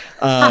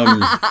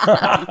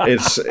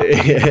 It's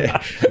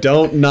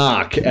don't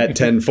knock at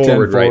 10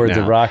 forward right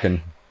now.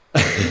 Rocking.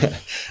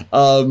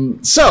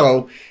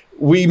 So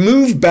we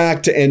move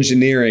back to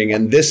engineering,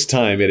 and this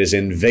time it is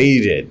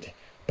invaded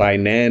by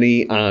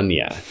Nanny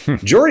Anya.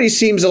 Geordi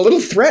seems a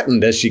little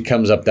threatened as she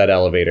comes up that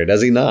elevator,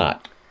 does he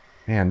not?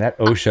 Man, that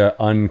OSHA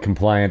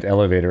uncompliant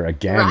elevator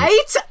again.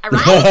 Right?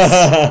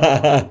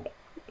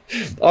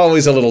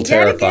 Always a little Yet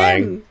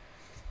terrifying. again.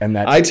 And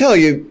that I tell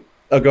you,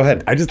 oh, go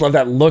ahead. I just love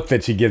that look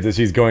that she gives as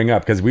she's going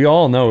up, because we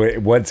all know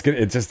it's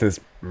just this,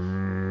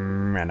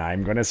 and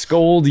I'm going to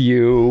scold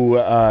you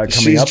coming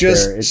She's up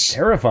just- there. It's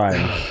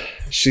terrifying.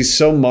 She's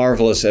so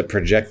marvelous at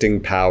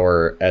projecting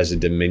power as a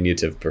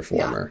diminutive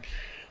performer.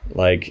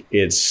 Like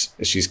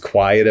she's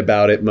quiet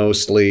about it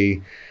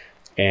mostly,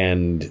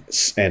 and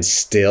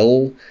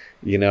still,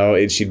 you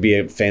know, she'd be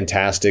a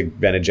fantastic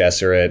Bene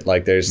Gesserit.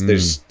 Like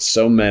there's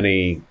so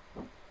many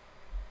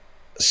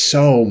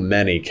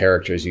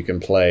characters you can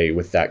play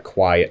with that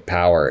quiet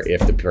power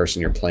if the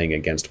person you're playing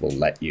against will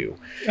let you.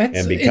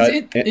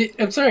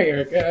 I'm sorry,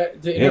 Eric,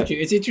 to interrupt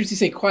you. It's interesting to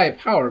say quiet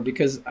power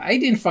because I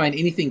didn't find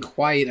anything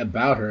quiet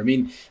about her. I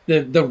mean,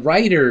 the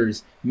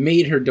writers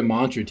made her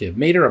demonstrative,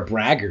 made her a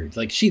braggart.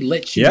 Like she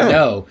let you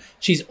know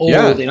she's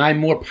old and I'm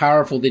more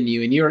powerful than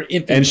you, and you're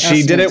infinitesimal. And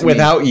she did it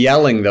without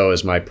yelling, though,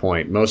 is my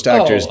point. Most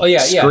actors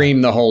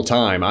scream the whole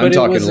time. I'm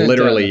talking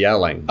literally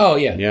yelling. Oh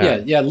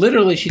yeah.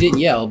 Literally, she didn't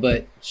yell,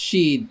 but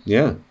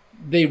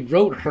they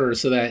wrote her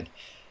so that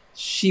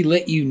she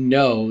let you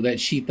know that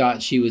she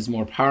thought she was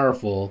more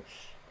powerful,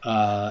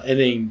 and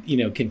then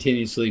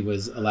continuously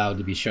was allowed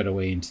to be shut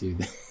away into.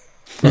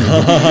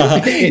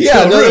 But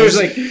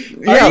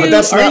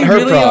that's not her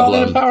really problem.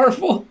 All that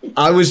powerful?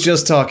 I was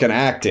just talking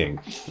acting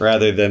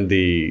rather than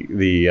the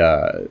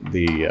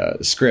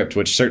script,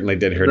 which certainly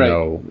did her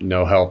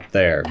no help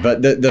there.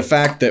 But the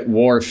fact that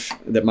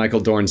Michael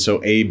Dorn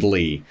so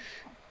ably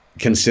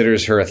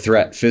considers her a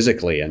threat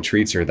physically and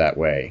treats her that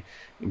way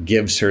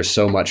gives her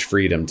so much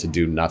freedom to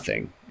do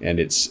nothing, and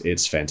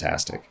it's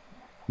fantastic.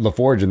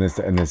 LaForge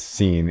in this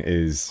scene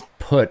is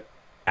put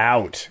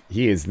out.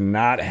 He is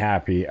not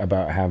happy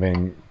about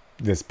having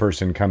this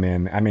person come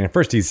in. I mean, at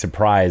first he's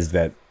surprised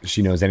that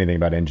she knows anything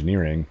about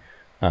engineering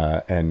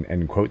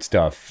and quote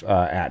stuff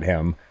at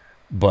him,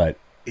 but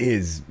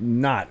is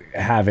not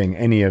having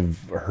any of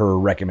her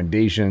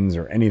recommendations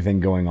or anything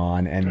going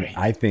on. And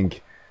I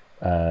think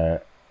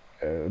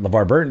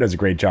LeVar Burton does a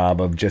great job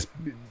of just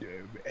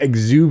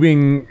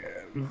exuding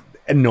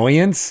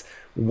annoyance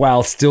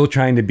while still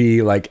trying to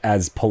be like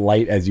as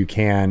polite as you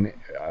can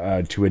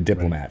to a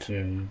diplomat.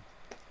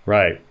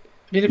 Right. I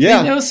mean, if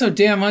they know so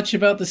damn much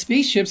about the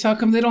spaceships, how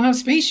come they don't have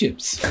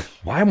spaceships?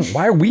 Why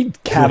are we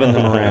cabbing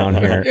them around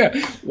here?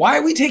 Why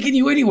are we taking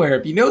you anywhere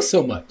if you know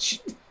so much?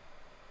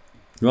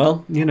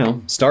 Well,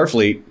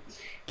 Starfleet.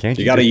 Can't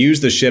you got to use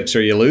the ships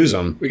or you lose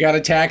them. We got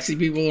to taxi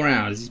people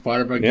around. This is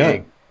part of our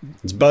gig.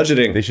 It's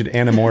budgeting. They should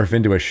anamorph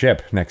into a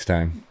ship next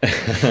time.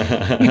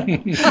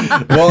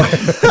 Well,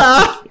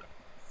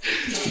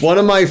 One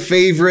of my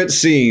favorite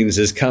scenes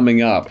is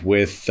coming up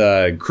with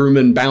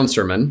crewman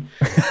Bouncerman,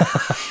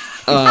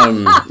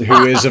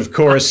 who is, of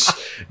course,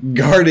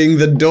 guarding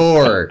the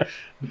door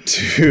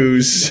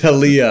to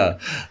Celia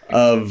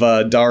of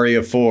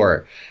Daria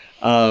 4.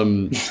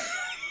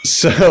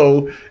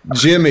 So,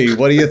 Jimmy,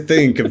 what do you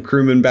think of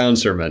crewman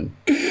Bouncerman?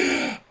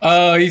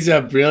 Oh, he's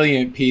a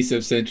brilliant piece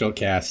of central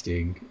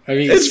casting. I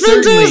mean, It's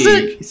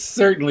fantastic!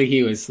 Certainly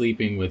he was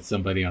sleeping with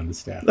somebody on the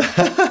staff.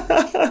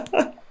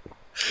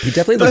 He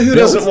definitely But looked who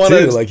built doesn't wanna-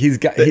 too. Like he's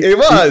got. It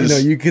was. You know,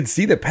 you could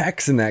see the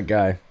pecs in that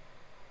guy.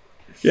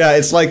 Yeah,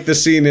 it's like the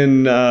scene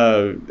in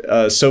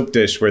Soap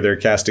Dish where they're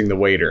casting the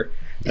waiter.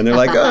 And they're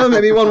like, oh,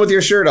 maybe one with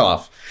your shirt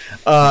off.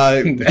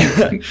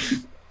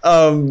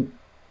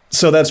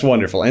 So that's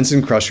wonderful.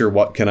 Ensign Crusher,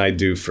 what can I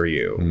do for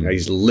you?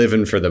 He's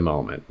living for the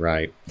moment,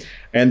 right?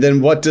 And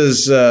then what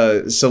does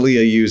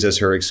Celia use as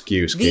her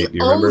excuse, Kate? The Do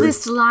you remember?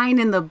 oldest line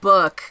in the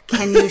book,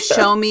 can you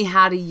show me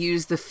how to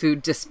use the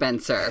food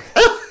dispenser?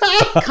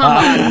 Come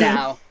on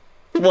now.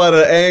 What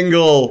an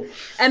angle.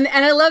 And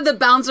I love that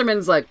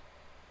Bouncerman's like,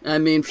 I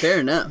mean, fair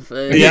enough.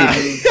 Yeah.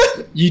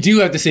 You do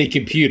have to say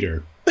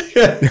computer.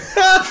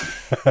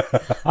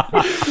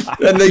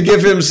 And they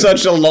give him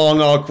such a long,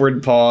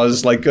 awkward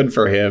pause. Like, good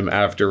for him.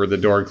 After the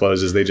door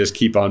closes, they just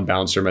keep on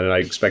Bouncerman, and I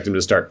expect him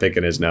to start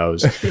picking his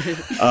nose.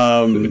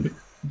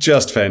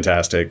 Just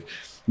fantastic.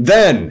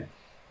 Then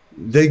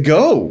they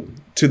go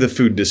to the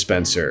food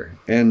dispenser,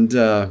 and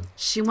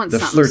She wants The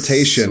something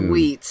flirtation.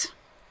 sweet.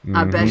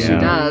 I bet she Yeah.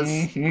 does.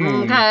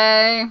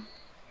 Okay.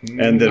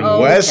 and then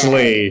Okay.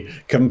 Wesley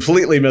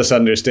completely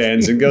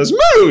misunderstands and goes,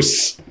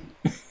 "Mousse!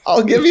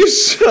 I'll give you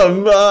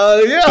some,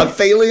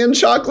 Thalian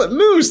chocolate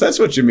mousse. That's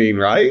what you mean,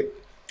 right?"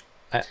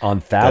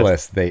 On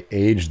Thalys, they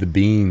age the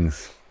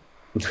beans.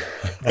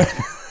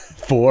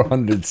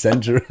 400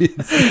 centuries.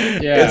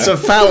 Yeah. It's a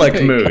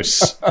phallic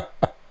mousse.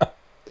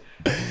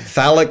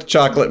 Phallic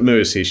chocolate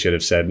mousse, he should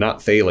have said, not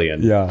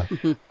Thalian. Yeah.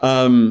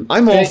 I'm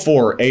all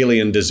for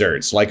alien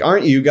desserts. Like,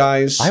 aren't you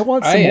guys? I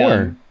want I some am.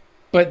 more.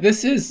 But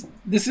this is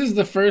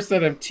the first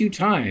out of 2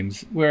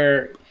 times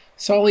where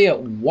Salia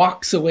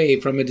walks away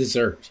from a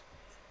dessert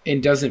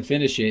and doesn't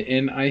finish it,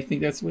 and I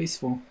think that's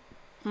wasteful.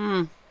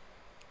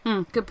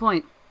 Good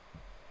point.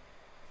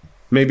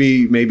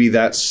 Maybe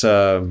that's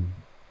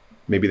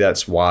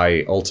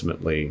why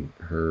ultimately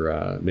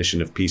her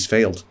mission of peace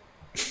failed.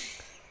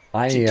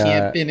 She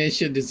can't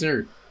finish a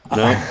dessert.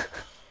 No,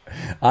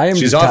 I am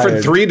she's just offered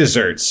tired 3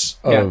 desserts.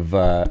 of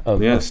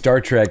Yeah. Star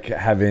Trek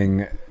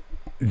having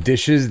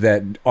dishes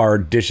that are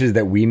dishes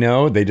that we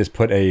know. They just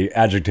put a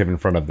adjective in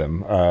front of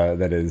them.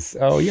 That is,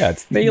 oh yeah,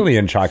 it's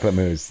Thalian chocolate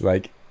mousse.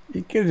 Like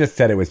you could have just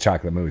said it was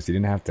chocolate mousse. You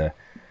didn't have to,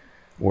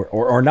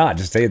 or not.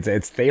 Just say it's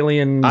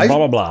Thalian blah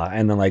blah blah,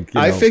 and then like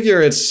I figure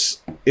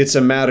it's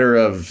a matter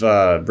of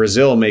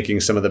Brazil making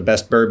some of the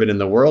best bourbon in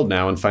the world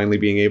now and finally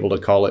being able to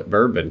call it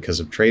bourbon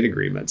because of trade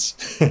agreements.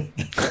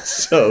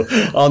 So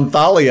on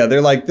Thalia,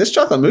 they're like, this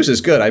chocolate mousse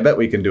is good. I bet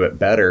we can do it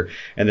better.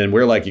 And then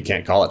we're like, you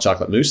can't call it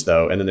chocolate mousse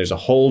though. And then there's a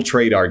whole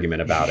trade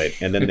argument about it.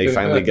 And then they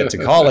finally get to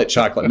call it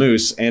chocolate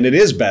mousse and it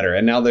is better.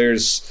 And now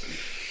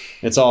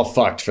it's all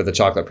fucked for the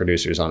chocolate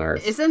producers on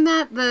Earth. Isn't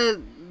that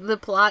the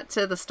plot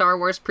to the Star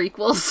Wars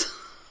prequels?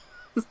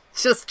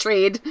 just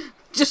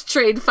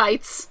trade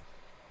fights.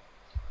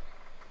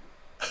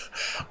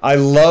 I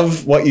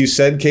love what you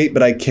said, Kate,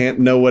 but I can't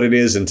know what it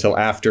is until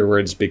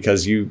afterwards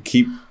because you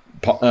keep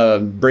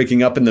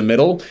breaking up in the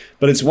middle.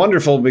 But it's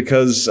wonderful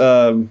because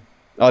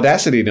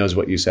Audacity knows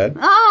what you said.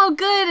 Oh,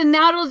 good. And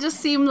now it'll just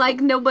seem like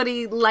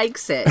nobody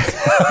likes it.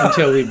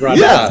 Until we brought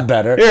Yeah, up.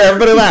 better. Here,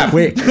 everybody laugh.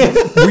 Wait,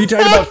 were you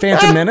talking about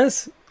Phantom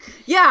Menace?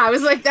 Yeah, I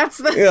was like, that's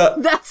the Yeah.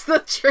 that's the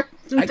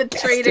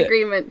guessed trade it.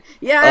 agreement.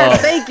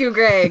 Yes, thank you,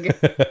 Greg.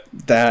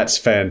 That's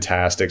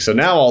fantastic. So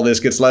now all this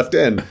gets left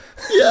in.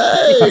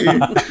 Yay!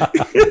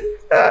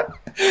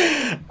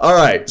 All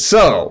right.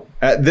 So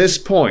at this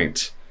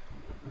point,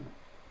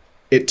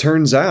 it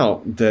turns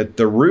out that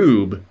the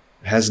Rube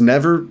has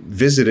never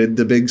visited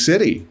the big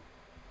city.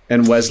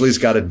 And Wesley's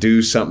got to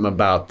do something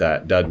about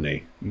that, doesn't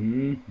he?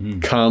 Mm-hmm.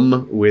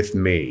 Come with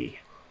me.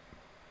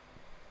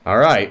 All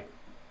right.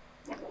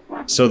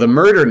 So the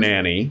murder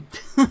nanny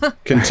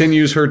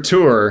continues her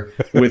tour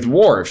with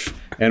Worf.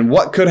 And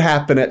what could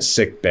happen at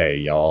sickbay,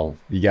 y'all?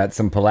 You got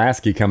some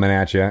Pulaski coming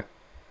at you.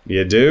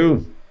 You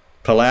do.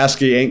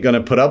 Pulaski ain't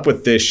gonna put up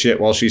with this shit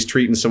while she's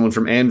treating someone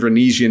from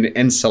Andronesian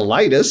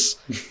encephalitis.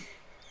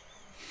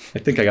 I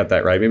think I got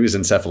that right. Maybe it's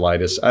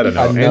encephalitis. I don't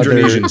know. Another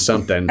Andronesian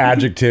something.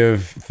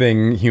 Adjective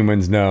thing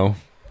humans know.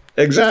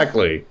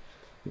 Exactly.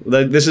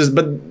 But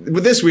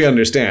with this we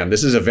understand.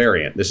 This is a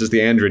variant. This is the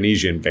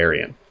Andronesian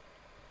variant.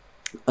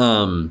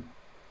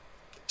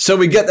 So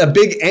we get a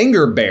big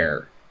anger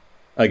bear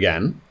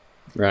again,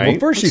 right? Well,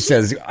 first she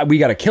says we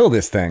got to kill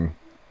this thing.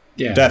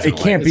 Yeah,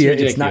 Definitely. It can't be.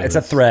 It's not. It's a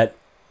ridiculous. threat.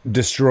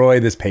 Destroy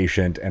this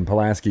patient. And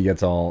Pulaski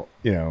gets all,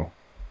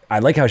 I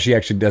like how she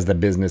actually does the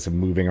business of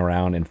moving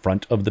around in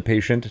front of the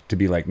patient to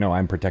be like, no,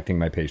 I'm protecting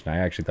my patient. I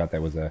actually thought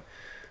that was a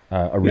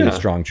really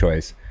strong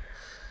choice.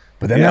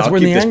 But then that's I'll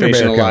when keep the this anger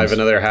patient bear alive comes.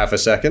 another half a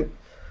second.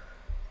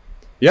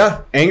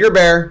 Yeah, Anger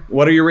Bear.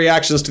 What are your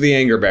reactions to the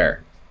Anger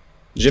Bear?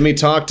 Jimmy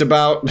talked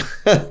about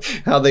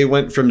how they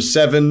went from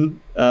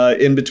 7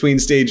 in between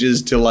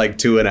stages to like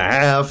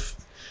 2.5.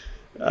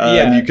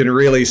 And you can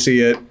really see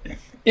it.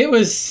 It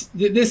was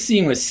this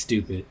scene was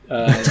stupid.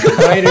 The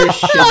writers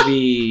should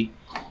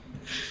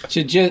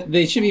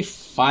be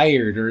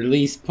fired or at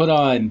least put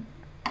on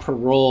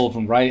parole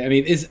from writing. I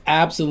mean, it's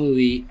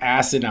absolutely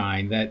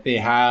asinine that they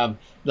have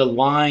the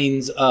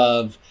lines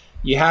of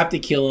 "you have to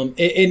kill him,"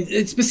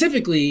 and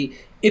specifically.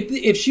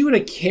 If she would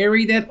have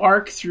carried that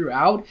arc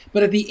throughout,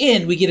 but at the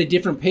end we get a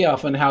different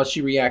payoff on how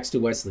she reacts to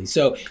Wesley.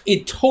 So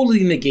it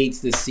totally negates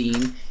this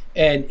scene,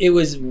 and it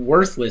was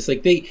worthless.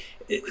 Like they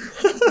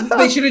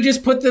should have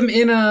just put them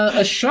in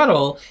a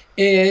shuttle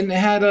and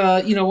had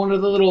one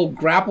of the little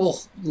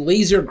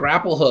laser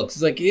grapple hooks.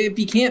 It's like, if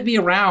you can't be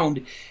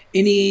around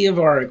any of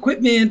our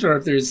equipment, or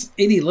if there's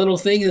any little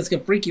thing that's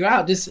gonna freak you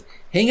out, just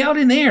hang out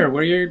in there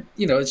where you're,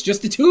 it's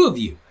just the two of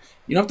you.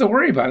 You don't have to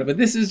worry about it. But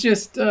this is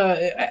just,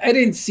 I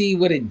didn't see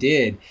what it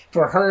did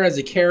for her as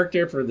a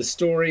character, for the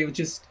story. It was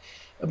just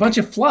a bunch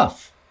of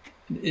fluff.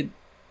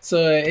 It's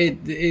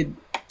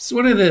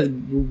one of the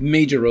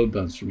major road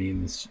bumps for me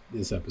in this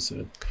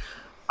episode.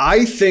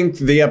 I think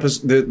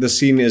the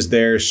scene is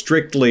there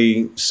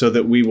strictly so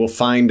that we will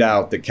find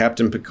out that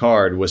Captain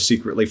Picard was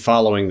secretly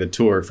following the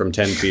tour from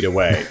 10 feet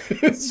away.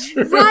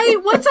 Right?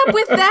 What's up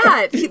with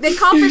that? They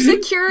call for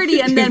security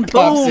and then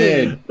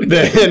boom.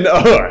 Then,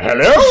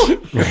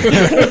 hello?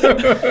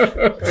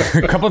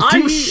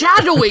 I'm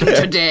shadowing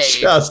today.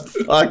 Just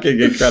fucking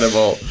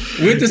incredible.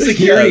 With the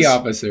security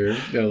officer.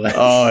 No less.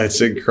 Oh, it's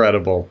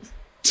incredible.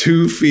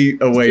 2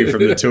 feet away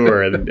from the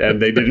tour, and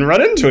they didn't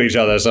run into each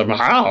other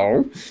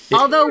somehow.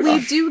 Although we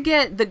do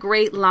get the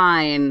great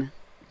line,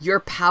 "Your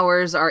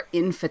powers are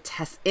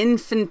infinitesimal."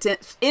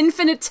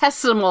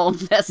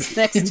 That's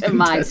next to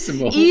mine.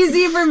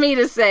 Easy for me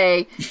to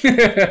say.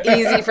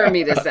 Easy for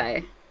me to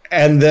say.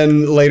 And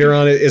then later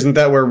on, isn't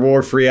that where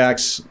Worf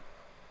reacts?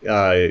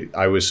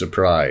 I was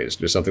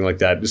surprised, or something like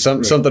that.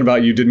 Something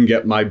about "you didn't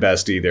get my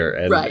best either,"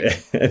 and, right.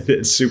 And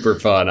it's super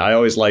fun. I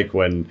always like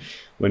when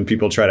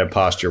people try to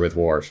posture with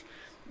Worf.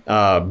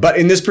 But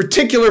in this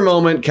particular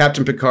moment,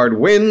 Captain Picard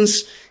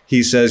wins.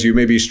 He says, "You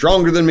may be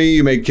stronger than me,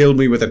 you may kill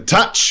me with a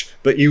touch,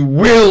 but you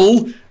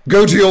will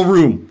go to your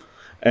room."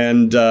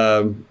 And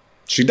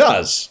she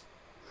does.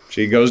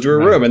 She goes to her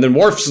room. And then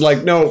Worf's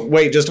like, "No,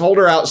 wait, just hold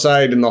her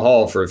outside in the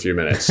hall for a few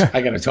minutes.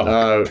 I gotta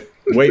talk.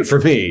 Wait for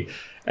me."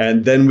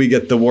 And then we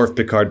get the Worf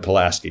Picard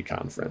Pulaski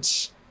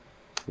conference.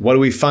 What do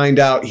we find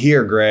out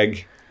here,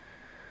 Greg?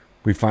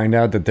 We find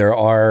out that there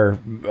are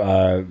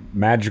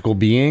magical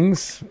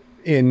beings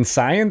in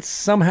science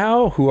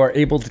somehow who are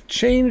able to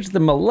change the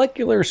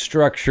molecular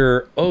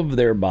structure of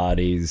their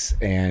bodies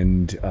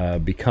and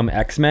become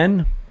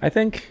X-Men, I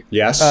think.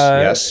 Yes,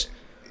 yes.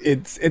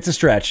 It's a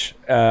stretch.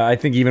 I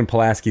think even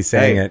Pulaski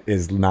saying it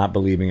is not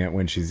believing it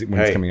when it's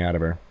coming out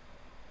of her.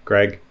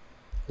 Greg,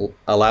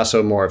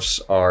 elastomorphs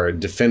are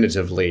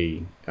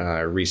definitively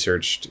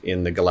researched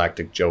in the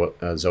Galactic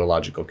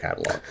Zoological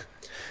Catalog.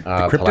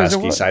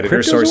 Pulaski cited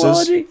her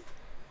sources.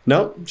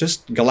 No,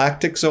 just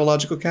Galactic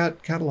Zoological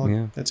Catalog.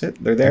 Yeah. That's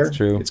it. They're there. That's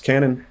true. It's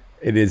canon.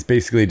 It is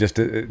basically just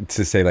to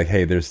say, like,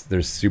 hey,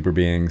 there's super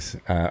beings,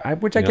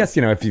 which I guess,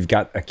 if you've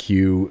got a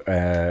Q,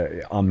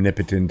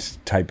 omnipotent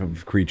type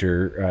of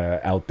creature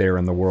out there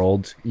in the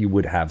world, you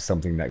would have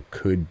something that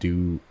could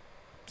do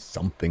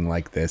something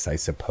like this, I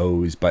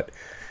suppose. But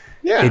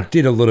yeah, it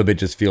did a little bit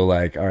just feel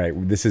like, all right,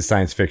 this is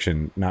science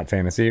fiction, not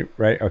fantasy,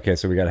 right? Okay,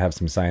 so we got to have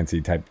some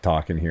sciencey type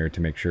talk in here to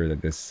make sure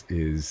that this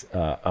is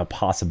a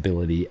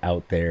possibility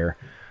out there.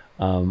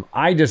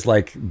 I just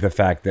like the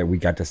fact that we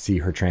got to see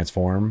her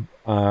transform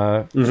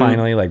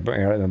finally. Like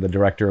the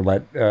director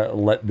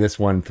let this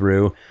one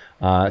through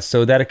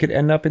so that it could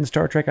end up in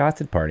Star Trek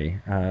Acid Party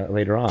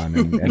later on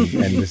and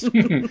just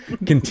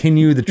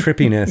continue the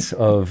trippiness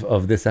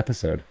of this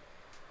episode.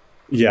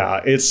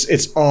 Yeah,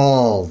 it's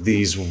all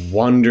these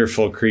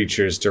wonderful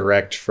creatures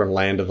direct from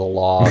Land of the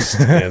Lost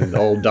and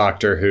old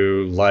Doctor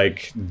Who.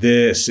 Like,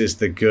 this is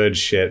the good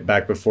shit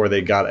back before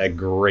they got a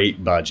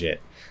great budget.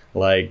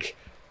 Like,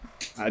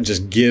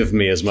 just give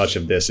me as much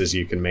of this as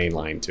you can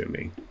mainline to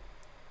me.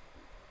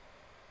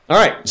 All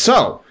right,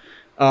 so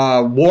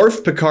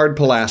Worf, Picard,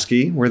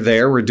 Pulaski, we're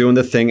there, we're doing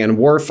the thing, and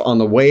Worf on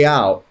the way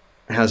out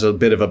has a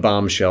bit of a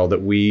bombshell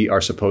that we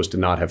are supposed to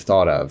not have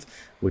thought of,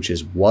 which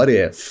is, what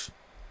if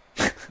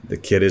the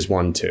kid is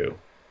one too?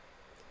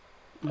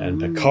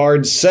 And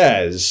Picard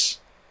says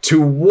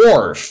to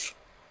Worf,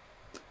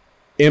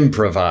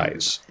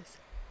 improvise.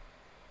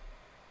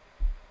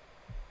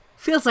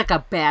 Feels like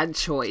a bad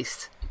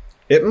choice.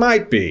 It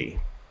might be.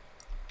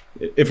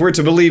 If we're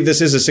to believe this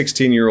is a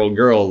 16-year-old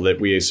girl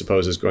that we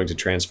suppose is going to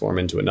transform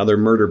into another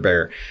murder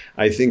bear,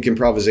 I think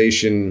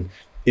improvisation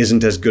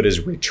isn't as good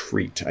as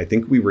retreat. I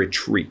think we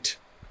retreat.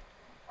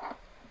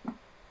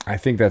 I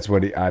think that's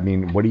what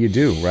what do you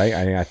do, right?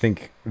 I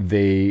think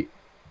they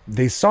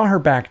saw her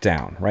back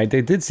down, right?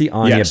 They did see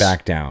Anya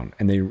back down,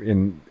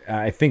 and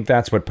I think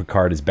that's what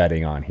Picard is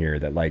betting on here,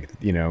 that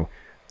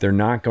they're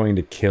not going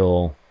to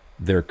kill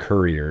their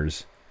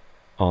couriers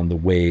on the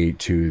way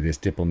to this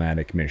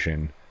diplomatic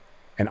mission.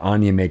 And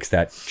Anya makes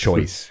that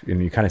choice,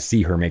 and you kind of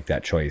see her make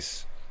that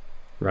choice.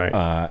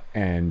 Right.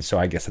 And so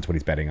I guess that's what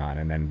he's betting on.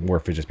 And then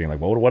Worf is just being like,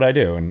 well, what do I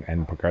do?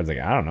 And Picard's like,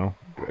 I don't know.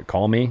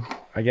 Call me,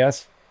 I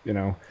guess. You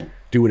know,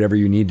 do whatever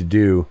you need to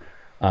do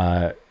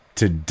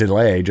to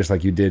delay, just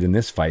like you did in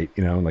this fight.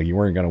 You know, like you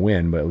weren't going to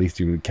win, but at least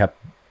you kept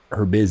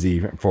her busy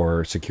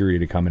for security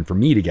to come and for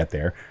me to get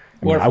there.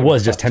 I mean, I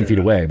was just 10 feet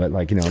away, but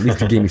like, you know, at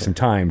least you gave me some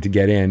time to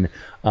get in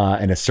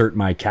and assert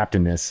my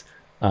captainness.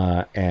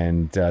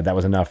 And that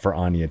was enough for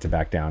Anya to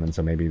back down. And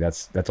so maybe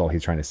that's all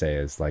he's trying to say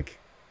is like,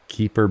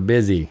 keep her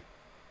busy.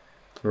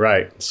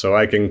 Right. So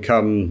I can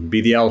come be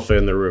the alpha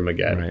in the room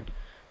again.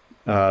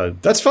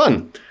 Right. That's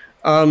fun.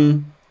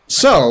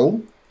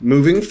 So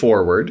moving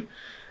forward,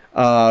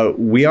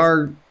 we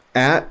are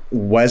at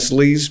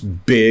Wesley's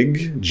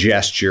big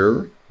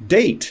gesture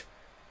date.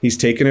 He's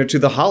taken her to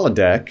the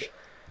holodeck.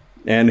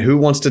 And who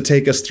wants to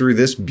take us through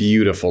this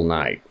beautiful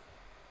night?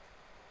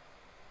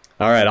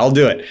 All right, I'll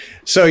do it.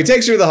 So he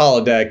takes her to the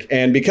holodeck,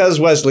 and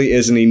because Wesley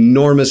is an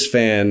enormous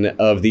fan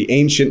of the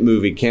ancient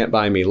movie Can't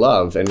Buy Me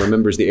Love and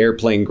remembers the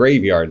airplane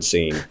graveyard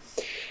scene,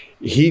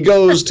 he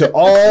goes to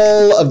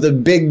all of the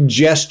big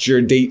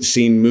gesture date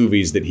scene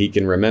movies that he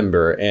can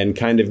remember and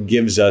kind of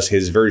gives us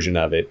his version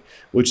of it,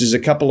 which is a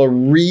couple of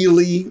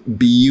really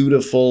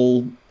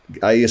beautiful,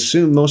 I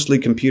assume mostly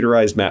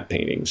computerized map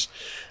paintings.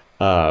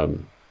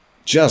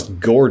 Just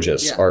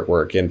gorgeous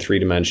artwork in 3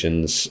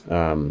 dimensions.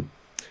 And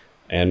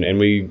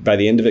we, by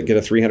the end of it, get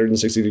a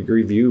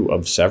 360-degree view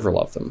of several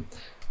of them.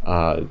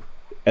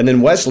 And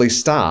then Wesley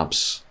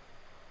stops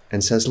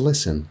and says,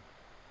 listen,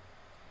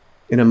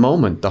 in a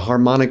moment, the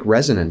harmonic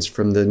resonance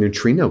from the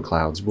neutrino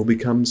clouds will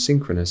become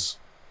synchronous.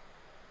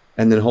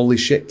 And then, holy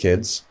shit,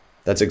 kids,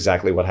 that's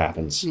exactly what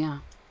happens. Yeah.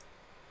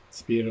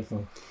 It's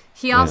beautiful.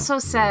 He also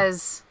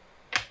says,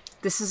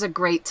 this is a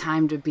great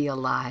time to be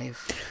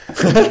alive.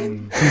 Which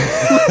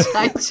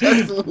I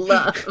just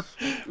love.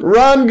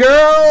 Run,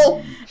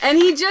 girl! And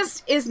he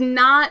just is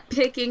not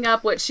picking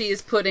up what she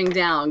is putting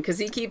down, because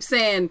he keeps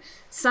saying,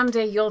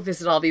 someday you'll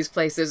visit all these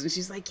places. And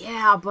she's like,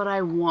 yeah, but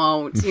I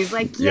won't. He's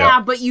like, yeah,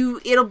 but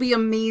it'll be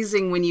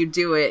amazing when you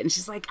do it. And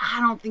she's like,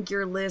 I don't think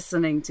you're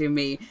listening to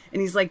me.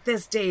 And he's like,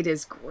 this date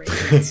is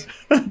great.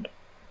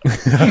 And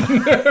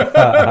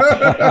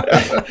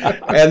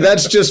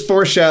that's just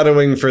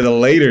foreshadowing for the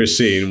later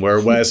scene where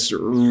Wes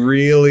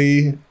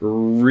really,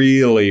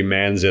 really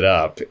mans it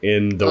up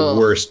in the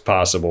worst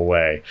possible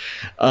way.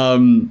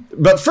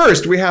 But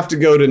first, we have to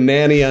go to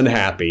Nanny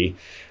Unhappy.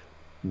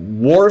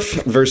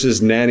 Worf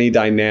versus Nanny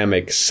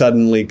dynamic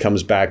suddenly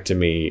comes back to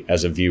me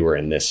as a viewer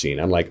in this scene.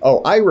 I'm like,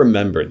 oh, I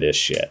remember this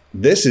shit.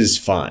 This is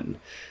fun.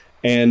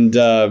 And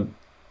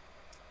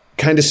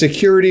kind of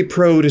security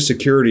pro to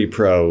security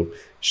pro,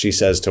 she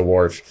says to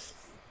Worf,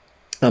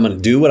 I'm going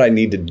to do what I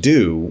need to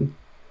do.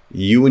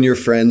 You and your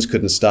friends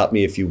couldn't stop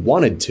me if you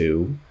wanted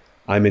to.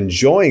 I'm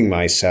enjoying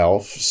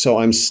myself, so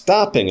I'm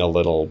stopping a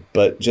little,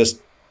 but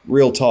just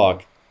real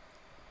talk,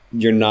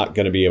 you're not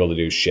going to be able to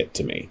do shit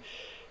to me.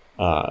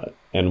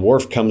 And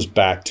Worf comes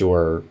back to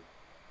her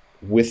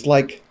with,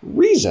 like,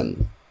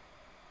 reason,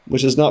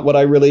 which is not what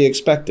I really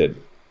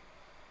expected.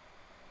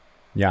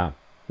 Yeah.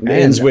 It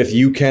ends with,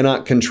 you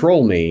cannot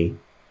control me,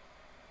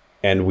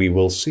 and we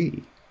will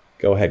see.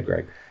 Go ahead,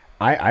 Greg.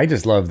 I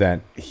just love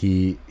that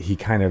he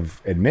kind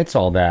of admits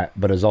all that,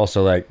 but is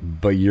also like,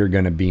 but you're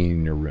going to be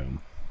in your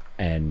room,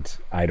 and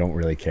I don't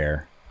really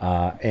care.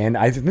 And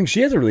I think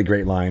she has a really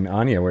great line,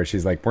 Anya, where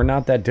she's like, we're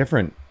not that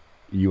different,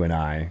 you and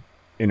I,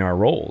 in our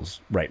roles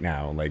right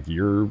now. Like,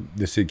 you're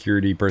the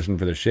security person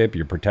for the ship.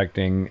 You're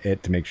protecting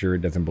it to make sure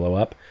it doesn't blow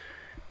up.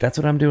 That's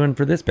what I'm doing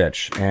for this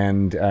bitch.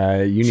 And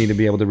you need to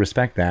be able to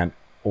respect that,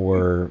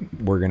 or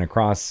we're going to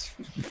cross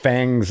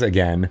fangs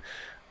again.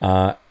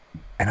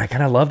 And I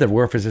kind of love that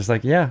Worf is just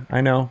like, yeah, I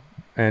know.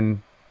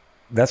 And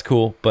that's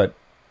cool, but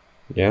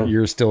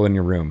you're still in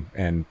your room,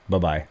 and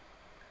bye-bye.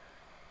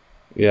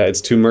 Yeah,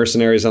 it's 2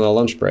 mercenaries on a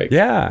lunch break.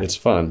 Yeah. It's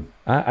fun.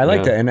 I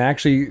like that. And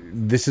actually,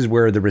 this is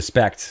where the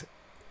respect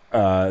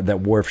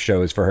that Worf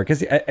shows for her.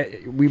 Because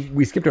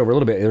we skipped over a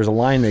little bit. There's a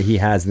line that he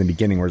has in the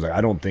beginning where he's like,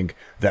 I don't think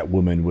that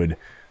woman would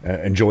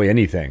enjoy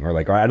anything. Or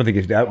like, I don't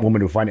think that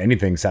woman would find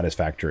anything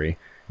satisfactory.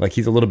 Like,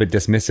 he's a little bit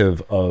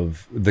dismissive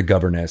of the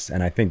governess,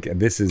 and I think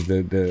this is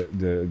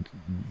the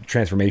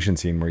transformation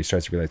scene where he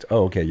starts to realize,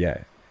 oh, okay, yeah,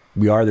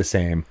 we are the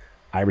same.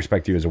 I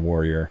respect you as a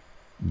warrior,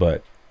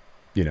 but,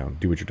 you know,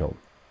 do what you're told.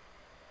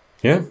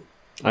 Yeah,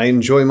 I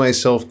enjoy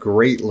myself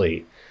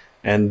greatly.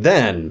 And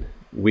then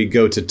we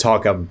go to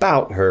talk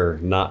about her,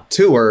 not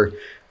to her,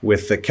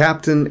 with the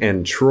captain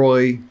and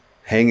Troy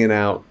hanging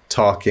out,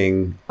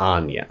 talking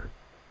Anya.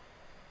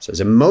 Says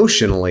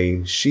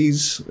emotionally,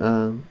 she's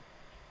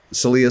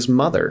Celia's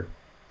mother.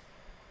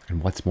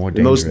 And what's more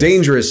dangerous? The most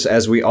dangerous,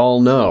 as we all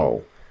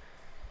know,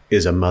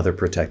 is a mother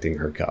protecting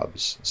her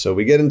cubs. So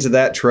we get into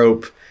that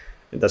trope.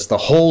 And that's the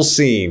whole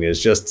scene,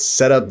 is just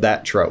set up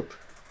that trope.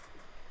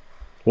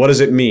 What does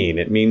it mean?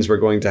 It means we're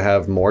going to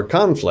have more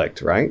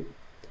conflict, right?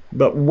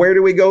 But where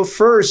do we go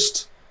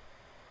first?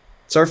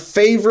 It's our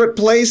favorite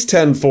place,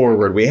 10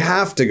 Forward. We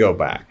have to go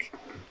back.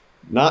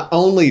 Not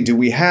only do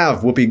we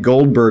have Whoopi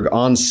Goldberg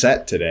on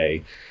set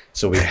today,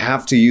 so we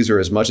have to use her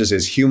as much as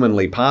is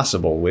humanly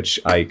possible, which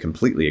I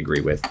completely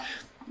agree with,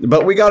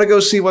 but we got to go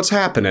see what's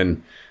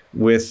happening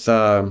with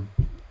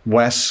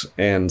Wes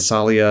and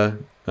Celia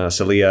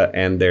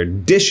and their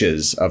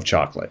dishes of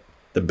chocolate.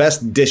 The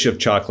best dish of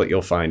chocolate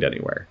you'll find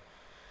anywhere.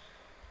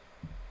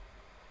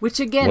 Which,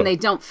 again, they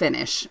don't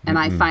finish, and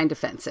I find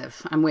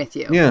offensive. I'm with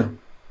you. Yeah.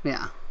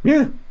 Yeah.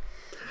 Yeah.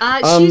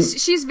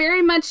 She's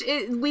very much,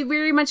 we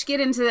very much get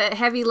into the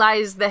heavy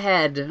lies the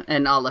head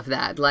and all of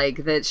that.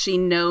 Like, that she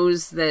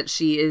knows that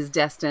she is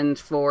destined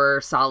for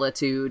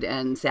solitude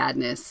and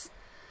sadness.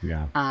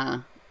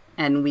 Yeah.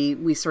 And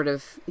we sort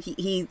of,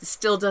 he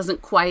still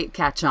doesn't quite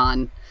catch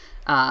on,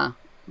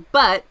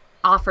 but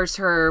offers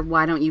her,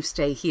 why don't you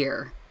stay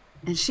here?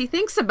 And she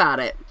thinks about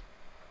it.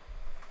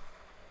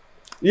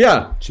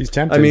 Yeah. She's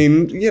tempted. I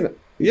mean,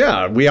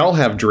 yeah, we all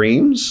have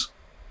dreams.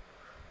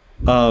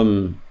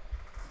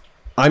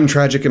 I'm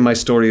tragic and my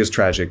story is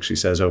tragic, she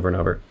says over and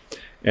over.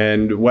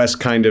 And Wes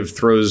kind of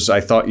throws, I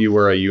thought you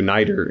were a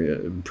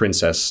uniter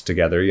princess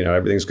together.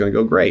 Everything's going to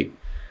go great.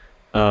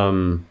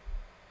 But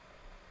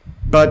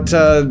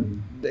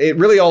it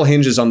really all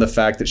hinges on the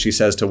fact that she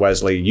says to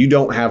Wesley, you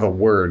don't have a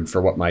word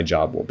for what my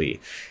job will be.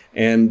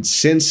 And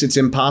since it's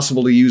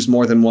impossible to use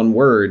more than one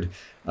word,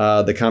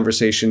 the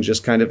conversation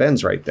just kind of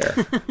ends right there.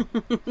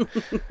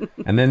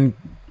 And then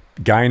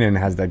Guinan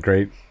has that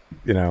great,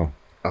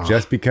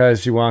 just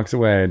because she walks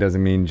away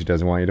doesn't mean she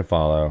doesn't want you to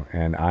follow.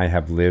 And I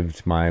have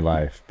lived my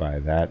life by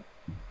that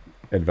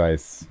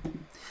advice.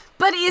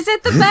 But is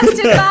it the best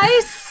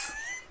advice?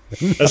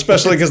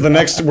 Especially because the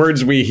next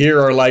words we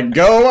hear are like,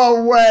 go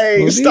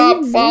away,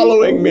 stop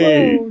following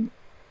me.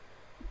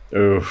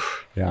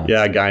 Oof.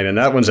 Yeah, Guinan,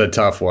 that one's a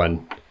tough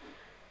one.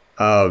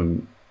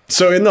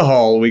 So in the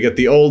hall, we get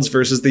the olds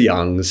versus the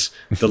youngs.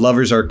 The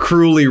lovers are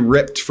cruelly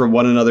ripped from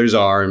one another's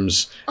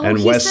arms,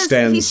 and Wes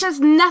stands. He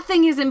says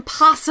nothing is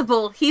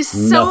impossible. He's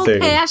so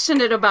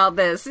passionate about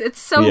this.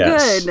 It's so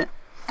good.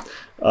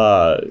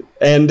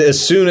 And as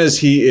soon as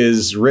he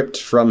is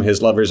ripped from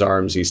his lover's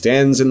arms, he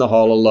stands in the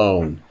hall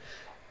alone,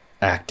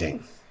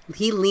 acting.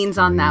 He leans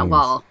on that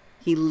wall.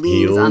 He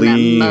leans on that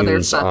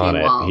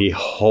motherfucking wall. He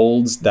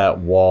holds that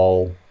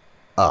wall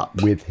up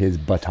with his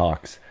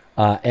buttocks.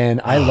 And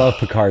I love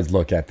Picard's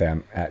look at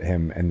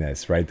him in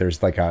this, right?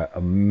 There's like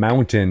a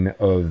mountain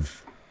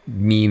of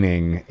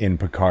meaning in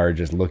Picard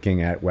just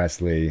looking at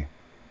Wesley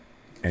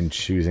and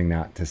choosing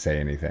not to say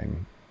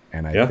anything.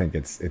 And I think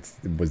it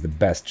was the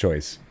best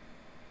choice.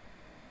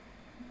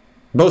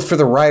 Both for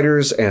the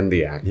writers and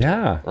the actor.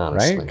 Yeah,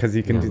 honestly. right? Because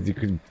you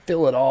can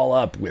fill it all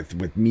up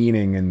with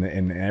meaning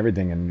and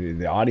everything, and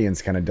the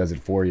audience kind of does it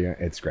for you.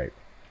 It's great.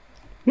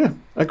 Yeah,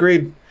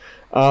 agreed.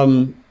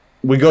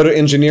 We go to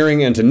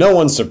engineering, and to no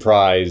one's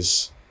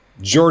surprise,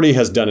 Geordi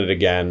has done it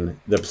again.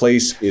 The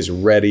place is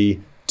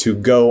ready to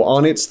go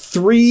on its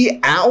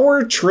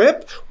 3-hour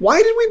trip.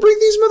 Why did we bring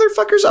these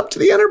motherfuckers up to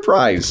the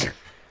Enterprise?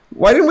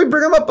 Why didn't we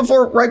bring them up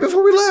right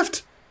before we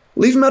left?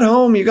 Leave them at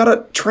home. You got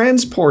a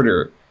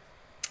transporter.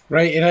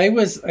 Right, and I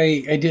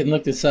didn't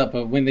look this up,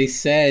 but when they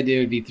said it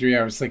would be 3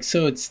 hours,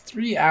 so it's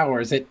 3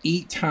 hours at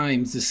 8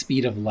 times the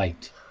speed of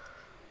light.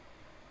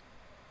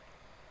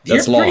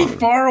 That's You're pretty long.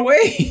 far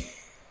away.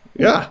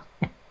 Yeah.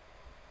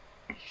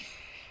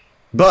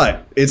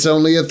 But it's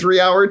only a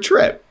 3-hour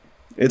trip.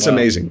 It's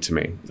amazing to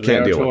me.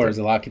 Can't deal with it.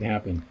 A lot can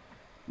happen.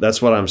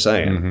 That's what I'm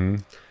saying. Mm-hmm.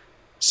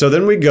 So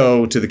then we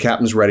go to the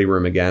captain's ready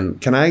room again.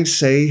 Can I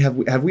say,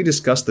 have we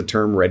discussed the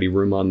term ready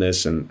room on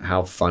this and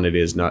how fun it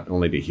is not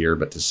only to hear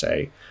but to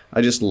say?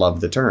 I just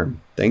love the term.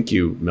 Thank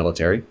you,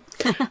 military.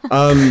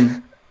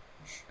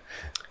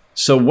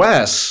 So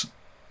Wes,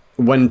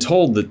 when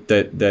told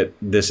that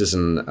this is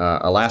an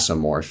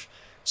elastomorph,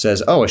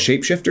 says, "Oh, a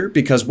shapeshifter,"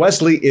 because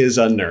Wesley is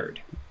a nerd.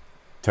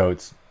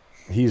 Totes.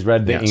 He's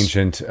read the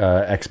ancient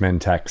X-Men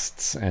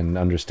texts and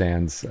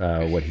understands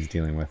what he's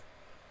dealing with.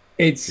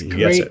 It's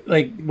great.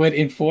 Like, what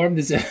informed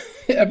this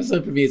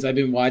episode for me is I've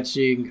been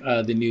watching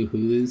the new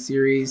Hulu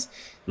series,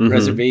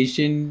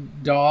 Reservation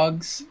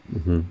Dogs.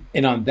 Mm-hmm.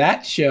 And on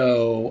that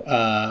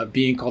show,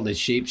 being called a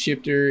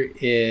shapeshifter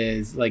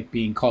is like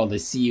being called a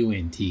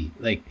CUNT.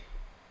 Like,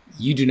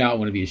 you do not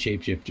want to be a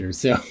shapeshifter.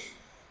 So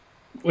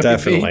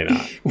definitely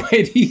not.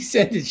 When he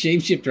said the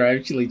shapeshifter, I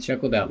actually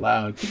chuckled out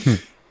loud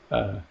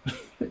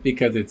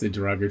because it's a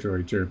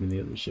derogatory term in the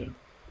other show.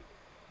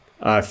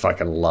 I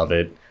fucking love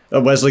it.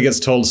 Wesley gets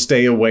told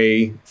stay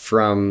away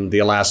from the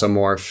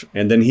elastomorph,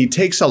 and then he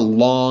takes a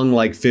long,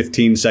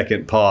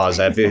 15-second pause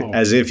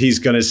as if he's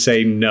going to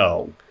say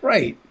no.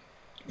 Right.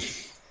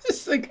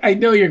 Just like, I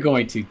know you're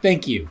going to.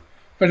 Thank you.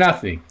 For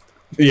nothing.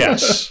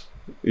 Yes.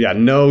 Yeah,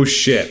 no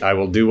shit. I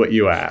will do what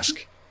you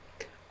ask.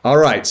 All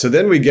right, so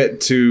then we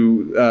get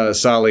to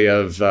Sally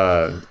of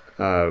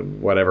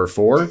whatever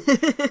 4.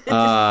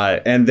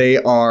 And they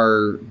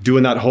are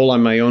doing that whole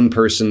I'm my own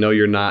person, no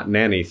you're not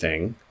nanny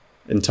thing.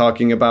 And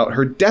talking about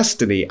her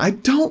destiny. I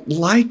don't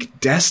like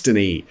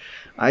destiny.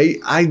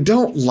 I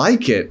don't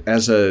like it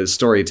as a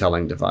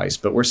storytelling device,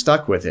 but we're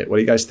stuck with it. What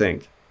do you guys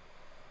think?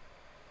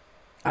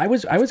 I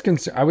was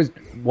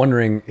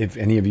wondering if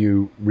any of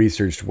you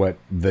researched what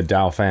the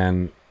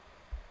Dauphin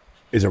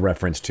is a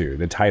reference to,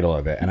 the title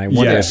of it, and I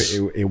wonder Yes.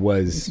 if it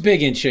was. It's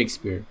big in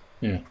Shakespeare.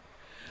 Yeah.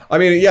 I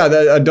mean, yeah,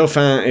 the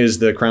Dauphin is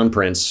the crown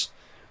prince,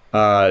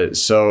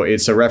 so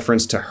it's a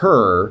reference to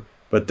her.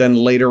 But then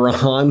later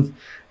on,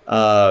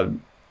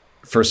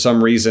 for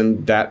some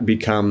reason, that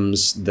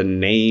becomes the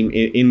name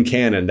in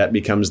canon. That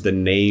becomes the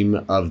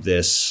name of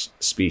this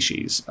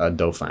species, a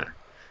Dauphin.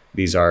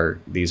 These are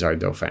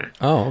Dauphin.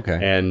 Oh, okay.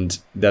 And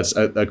that's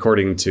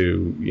according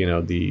to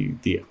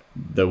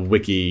the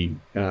wiki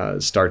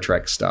Star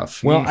Trek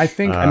stuff. Well, I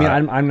think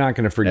I'm not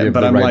going to forgive, but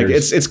the I'm like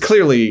writers. it's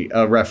clearly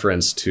a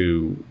reference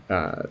to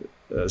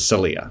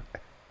Celia.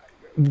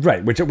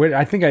 Right, which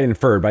I think I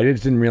inferred, but I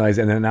just didn't realize.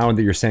 And then now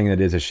that you're saying that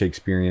is a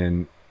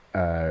Shakespearean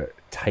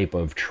type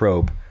of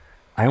trope,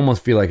 I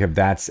almost feel like if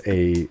that's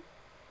a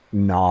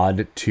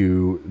nod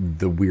to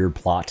the weird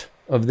plot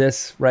of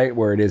this, right,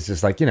 where it is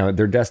just like,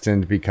 they're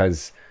destined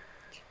because,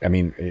 I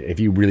mean, if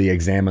you really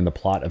examine the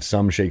plot of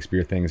some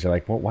Shakespeare things, you're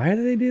like, well, why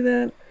do they do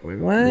that?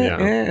 What? Yeah.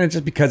 And it's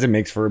just because it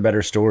makes for a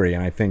better story.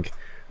 And I think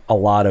a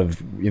lot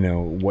of,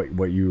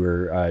 what you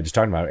were just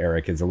talking about,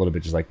 Eric, is a little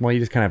bit just like, well, you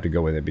just kind of have to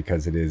go with it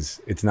because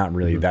it's not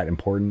really that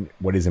important.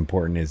 What is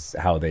important is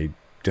how they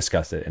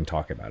discuss it and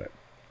talk about it.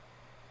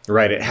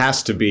 Right, it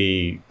has to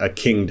be a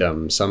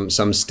kingdom, some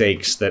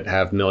stakes that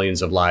have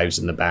millions of lives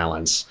in the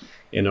balance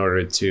in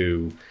order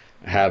to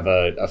have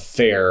a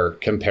fair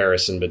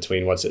comparison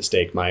between what's at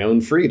stake, my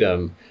own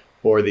freedom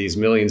or these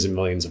millions and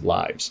millions of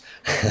lives.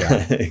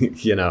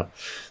 Yeah.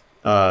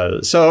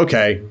 So,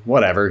 okay,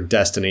 whatever,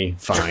 Destiny,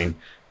 fine.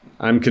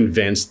 I'm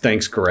convinced.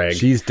 Thanks, Greg.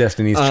 She's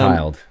Destiny's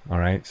child, all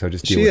right? So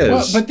just deal she with it.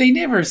 is. Well, but they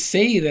never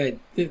say that.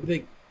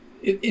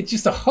 It's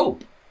just a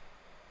hope.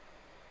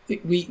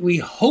 We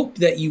hope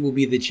that you will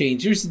be the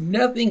change. There's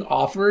nothing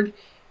offered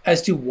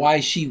as to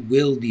why she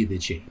will be the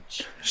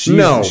change.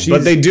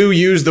 But they do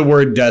use the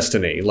word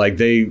destiny.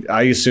 Like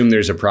I assume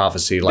there's a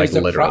prophecy, like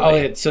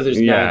literally. So there's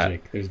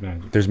magic. There's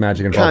magic. There's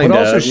magic involved. Kinda,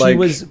 But also she like-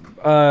 was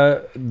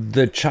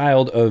the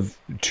child of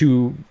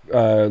two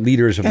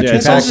leaders of the Yeah, two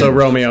it's factions. also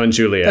Romeo and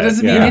Juliet. That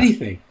doesn't mean yeah.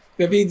 anything.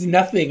 That means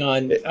nothing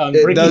on It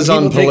bringing does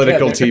on people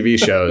political together. TV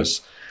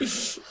shows.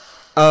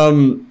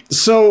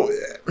 So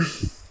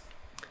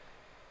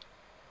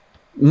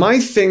my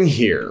thing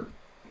here,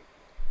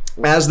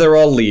 as they're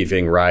all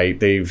leaving, right?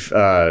 They've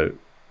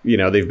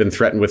been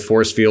threatened with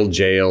force field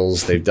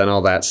jails. They've done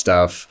all that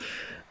stuff.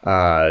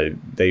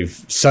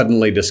 They've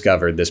suddenly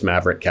discovered, this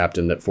Maverick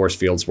captain, that force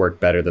fields work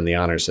better than the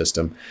honor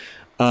system.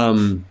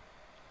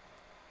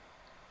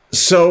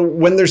 So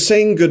when they're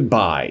saying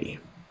goodbye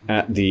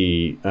at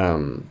the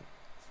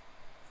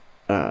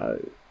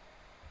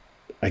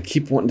I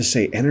keep wanting to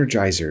say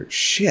Energizer.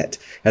 Shit.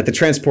 At the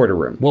transporter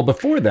room. Well,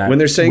 before that, When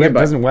they're saying goodbye-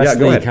 doesn't Yeah, go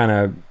Wesley ahead. kind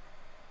of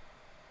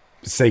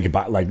say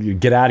goodbye? Like, you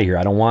get out of here.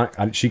 I don't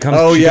want. She comes.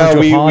 Oh, she yeah, comes to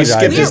we apologize.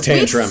 skipped his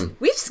tantrum.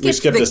 We've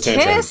skipped this the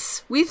tantrum.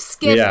 kiss. We've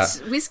skipped. Yeah.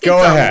 We skipped Go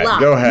a ahead. lot.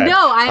 Go ahead.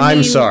 No, I mean,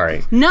 I'm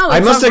sorry. No, I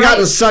it's must have all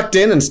gotten right. sucked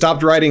in and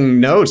stopped writing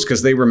notes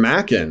because they were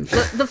macking.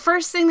 The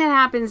first thing that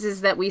happens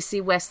is that we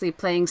see Wesley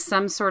playing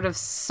some sort of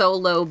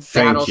solo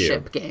Thank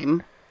battleship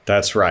game.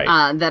 That's right.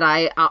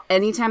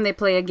 Anytime they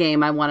play a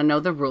game, I want to know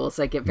the rules.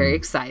 I get very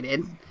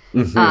excited.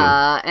 Mm-hmm.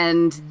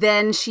 And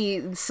then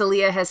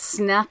Celia has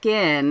snuck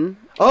in.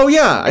 Oh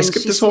yeah, I and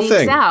skipped she this whole sneaks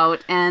thing.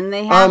 out, and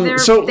they have their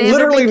so they have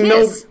their literally big no-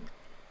 kiss.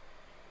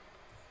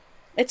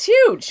 It's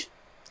huge.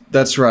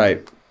 That's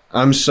right.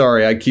 I'm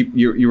sorry.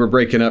 You were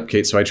breaking up,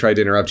 Kate, so I tried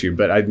to interrupt you,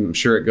 but I'm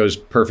sure it goes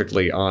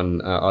perfectly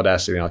on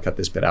Audacity, and I'll cut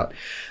this bit out.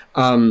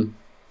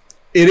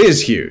 It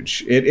is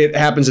huge. It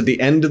happens at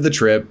the end of the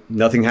trip.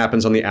 Nothing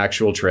happens on the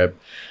actual trip.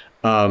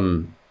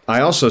 I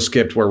also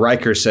skipped where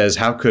Riker says,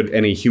 "How could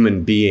any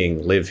human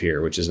being live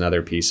here?" Which is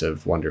another piece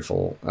of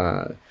wonderful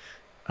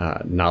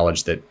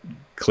knowledge that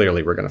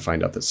clearly we're going to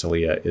find out that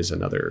Celia is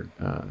another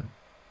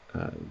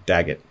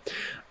Daggett.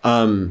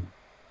 So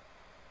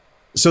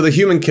the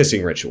human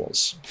kissing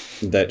rituals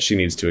that she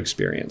needs to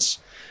experience.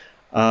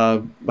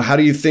 How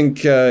do you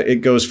think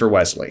it goes for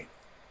Wesley?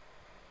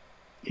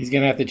 He's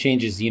gonna have to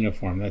change his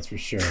uniform. That's for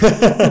sure.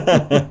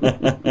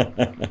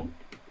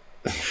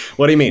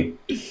 What do you mean?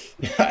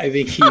 I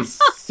think he's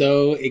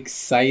so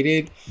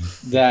excited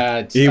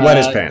that He wet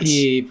his pants.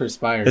 He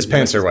perspired. His He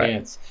pants wet are wet.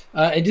 pants.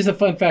 And just a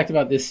fun fact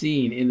about this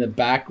scene: in the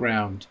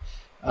background,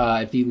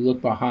 if you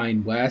look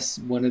behind Wes,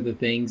 one of the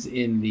things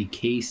in the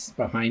case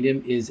behind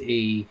him is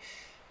a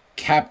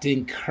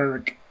Captain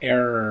Kirk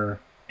era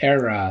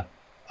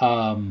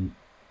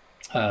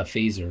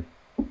phaser.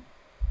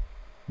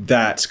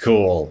 That's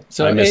cool.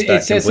 So I missed it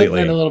that says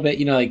completely. something a little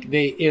bit, like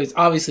it was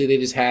obviously they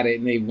just had it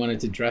and they wanted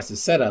to dress the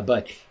setup,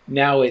 but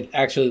now it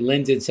actually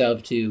lends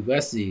itself to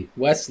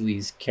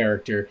Wesley's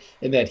character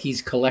in that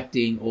he's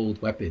collecting old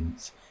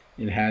weapons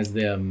and has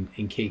them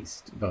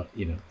encased, but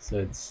so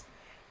it's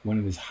one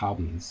of his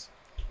hobbies.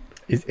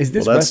 Is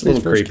this Well, that's a Wesley's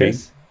little first creepy.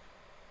 kiss?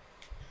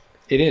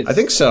 It is. I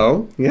think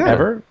so. Yeah.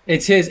 Ever?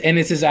 It's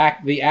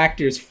the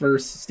actor's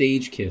first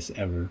stage kiss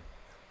ever.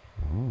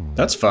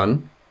 That's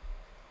fun.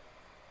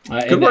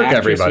 Good work,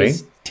 everybody.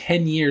 Was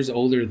 10 years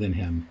older than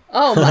him.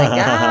 Oh my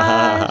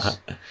gosh.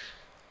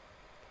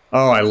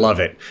 Oh, I love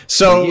it.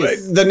 So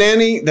Yes. the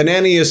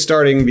nanny is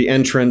starting the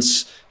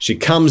entrance. She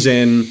comes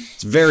in.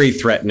 It's very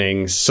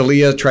threatening.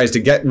 Celia tries to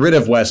get rid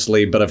of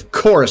Wesley, but of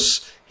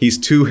course he's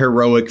too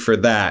heroic for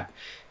that.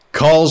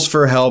 Calls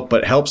for help,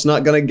 but help's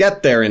not going to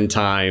get there in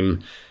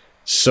time.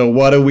 So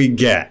what do we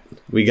get?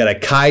 We get a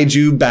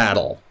kaiju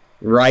battle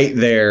right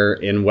there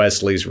in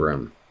Wesley's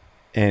room.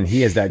 And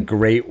he has that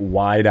great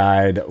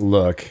wide-eyed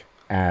look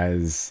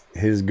as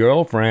his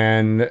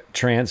girlfriend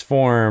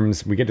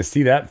transforms. We get to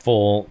see that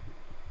full,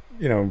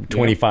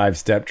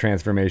 25-step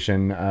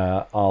transformation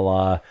a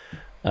la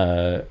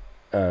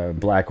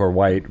Black or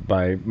White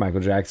by Michael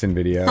Jackson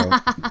video.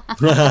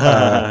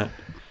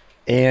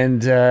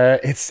 And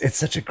it's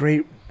such a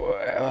great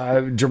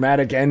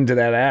dramatic end to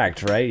that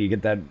act, right? You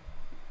get that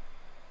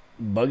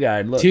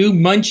bug-eyed look. Two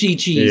munchie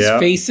cheese Yeah.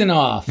 facing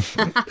off.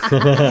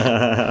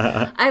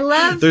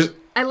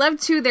 I love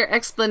too their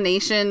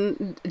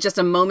explanation just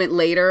a moment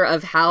later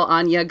of how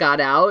Anya got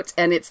out,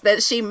 and it's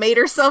that she made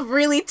herself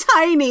really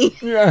tiny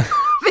Yeah.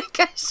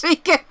 because she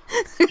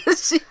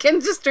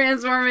can just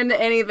transform into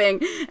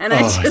anything. And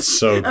I Oh, it's just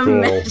so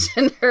cool.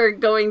 imagine her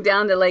going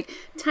down to like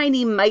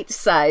tiny mite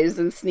size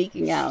and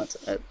sneaking out.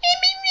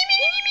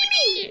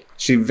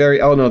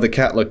 Oh no, the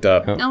cat looked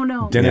up. Oh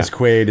no! Dennis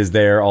Quaid is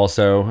there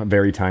also,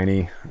 very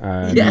tiny.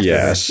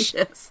 Yes.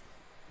 Yes.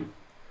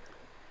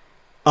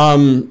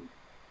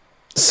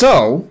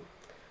 So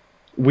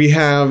we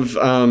have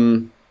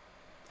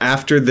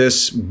after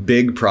this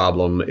big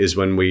problem is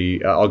when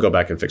I'll go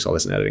back and fix all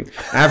this in editing.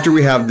 After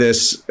we have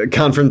this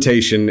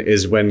confrontation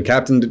is when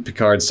Captain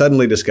Picard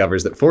suddenly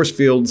discovers that force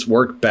fields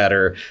work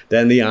better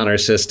than the honor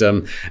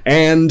system,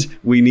 and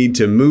we need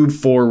to move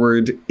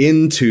forward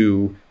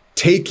into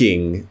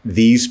taking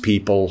these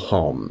people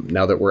home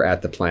now that we're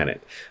at the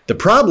planet. The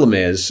problem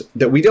is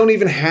that we don't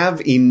even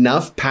have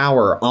enough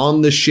power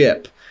on the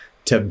ship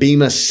to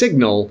beam a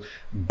signal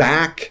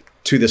back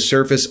to the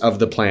surface of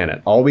the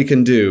planet. All we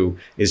can do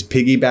is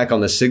piggyback on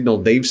the signal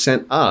they've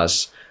sent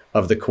us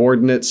of the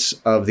coordinates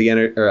of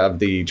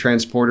the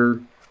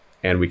transporter,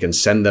 and we can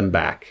send them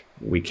back.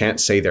 We can't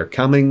say they're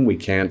coming. We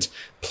can't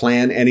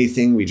plan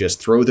anything. We just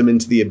throw them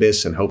into the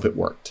abyss and hope it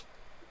worked.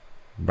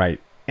 Right.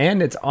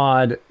 And it's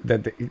odd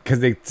that because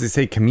they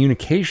say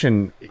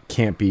communication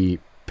can't be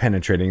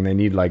penetrating. They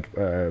need like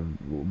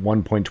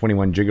 1.21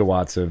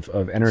 gigawatts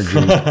of energy,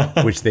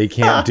 which they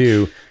can't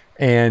do.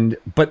 And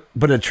but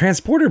a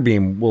transporter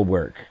beam will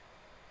work.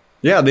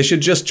 Yeah, they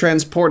should just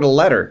transport a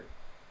letter.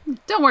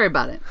 Don't worry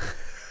about it.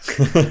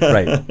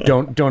 Right.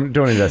 Don't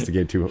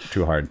investigate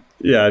too hard.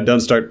 Yeah, don't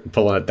start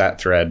pulling at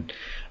that thread.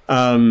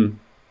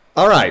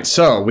 All right,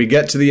 so we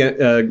get to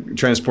the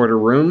transporter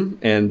room,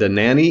 and the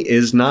nanny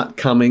is not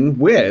coming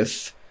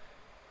with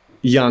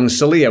young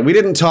Celia. We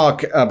didn't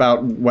talk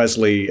about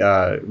Wesley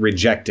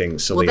rejecting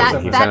Celia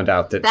when he found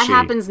out that she...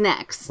 happens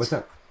next. What's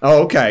up?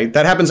 Oh, okay.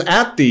 That happens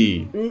at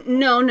the...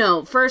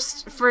 No.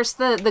 First,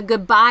 the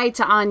goodbye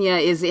to Anya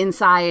is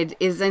inside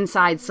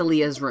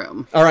Celia's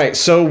room. All right,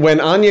 so when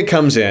Anya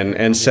comes in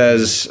and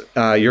says,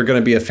 you're going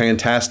to be a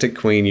fantastic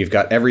queen, you've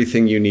got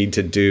everything you need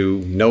to do,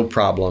 no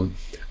problem,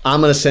 I'm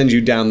going to send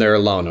you down there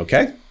alone,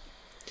 okay?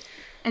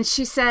 And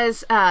she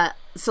says,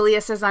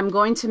 Celia says, I'm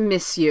going to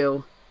miss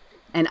you.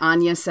 And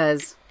Anya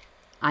says,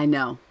 I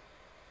know.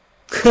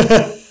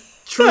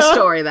 True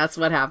story, that's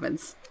what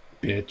happens.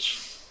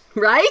 Bitch.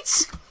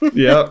 Right?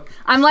 Yep.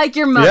 I'm like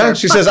your mother. Yeah,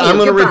 she Fuck says, you. I'm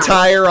going to Goodbye.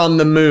 retire on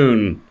the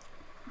moon.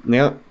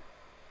 Yep.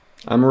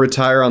 I'm going to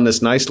retire on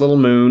this nice little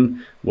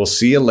moon. We'll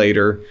see you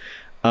later.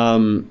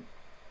 The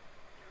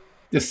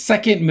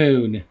second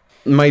moon.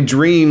 My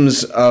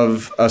dreams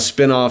of a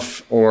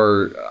spinoff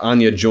or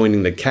Anya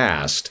joining the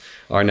cast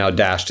are now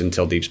dashed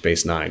until Deep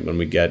Space Nine when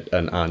we get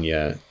an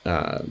Anya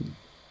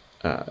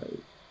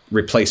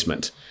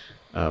replacement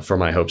for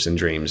my hopes and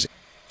dreams.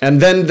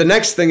 And then the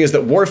next thing is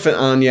that Worf and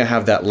Anya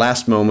have that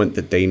last moment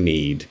that they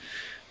need.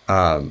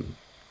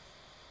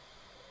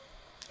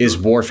 Is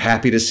Worf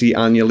happy to see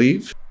Anya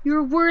leave? You're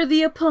a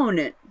worthy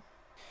opponent.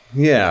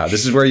 Yeah,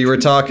 this is where you were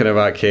talking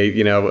about, Kate.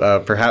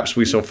 Perhaps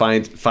we shall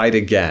fight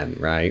again,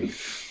 right?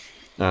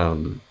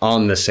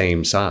 On the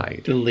same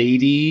side. The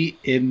lady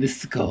in the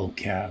skull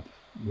cap.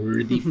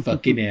 Worthy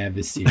fucking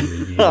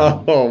adversary.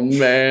 Oh,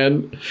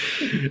 man.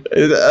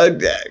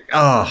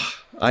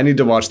 I need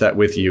to watch that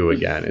with you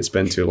again. It's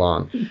been too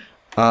long.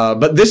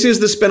 But this is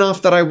the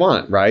spinoff that I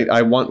want, right?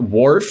 I want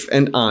Worf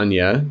and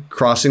Anya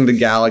crossing the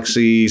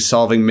galaxy,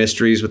 solving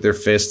mysteries with their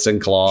fists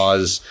and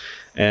claws,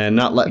 and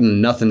not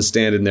letting nothing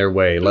stand in their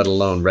way, let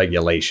alone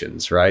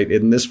regulations, right?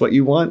 Isn't this what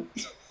you want?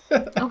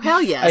 Oh,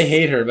 hell yes. I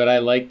hate her, but I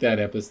like that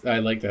episode. I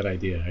like that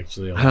idea,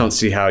 actually. I don't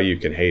see how you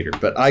can hate her,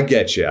 but I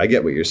get you. I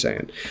get what you're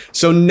saying.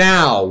 So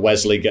now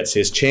Wesley gets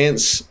his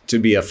chance to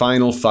be a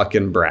final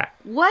fucking brat.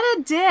 What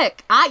a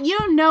dick. You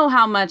don't know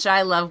how much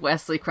I love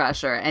Wesley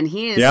Crusher, and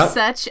he is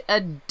such a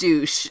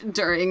douche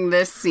during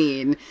this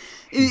scene.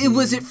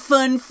 Was it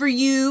fun for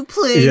you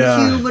playing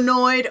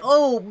humanoid?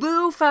 Oh,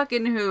 boo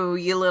fucking who,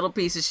 you little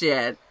piece of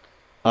shit.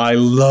 I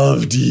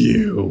loved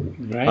you.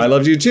 Right? I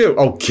loved you too.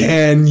 Oh,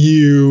 can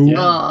you?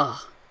 Yeah.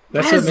 Ugh.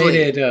 That's Wesley. what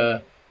made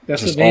it.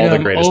 That's Just what made all the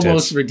him greatest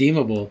almost hits.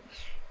 redeemable.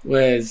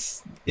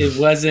 Was it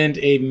wasn't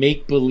a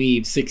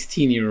make-believe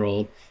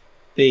 16-year-old.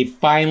 They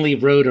finally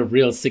wrote a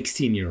real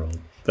 16-year-old.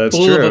 That's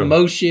full true. of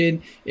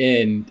emotion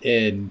and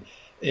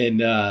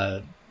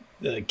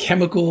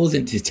chemicals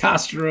and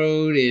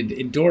testosterone and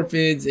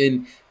endorphins,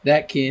 and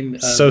that can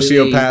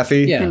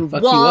Sociopathy. really, And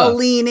fuck you wall up.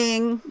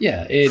 leaning.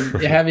 Yeah,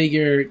 and having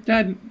your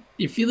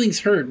feelings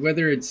hurt,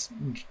 whether it's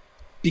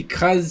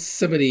because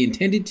somebody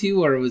intended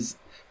to or it was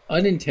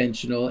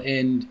unintentional,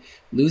 and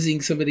losing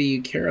somebody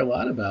you care a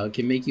lot about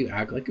can make you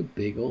act like a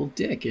big old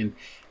dick. And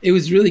it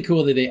was really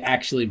cool that they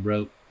actually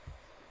wrote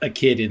a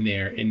kid in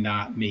there and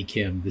not make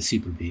him the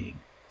super being.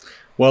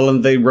 Well,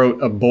 and they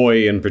wrote a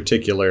boy in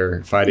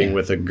particular fighting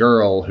with a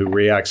girl who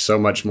reacts so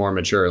much more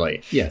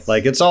maturely. Yes.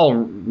 Like, it's all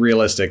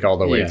realistic all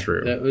the way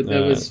through.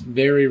 That was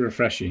very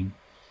refreshing.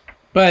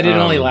 But it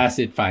only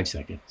lasted 5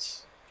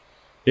 seconds.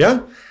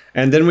 Yeah.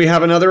 And then we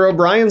have another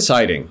O'Brien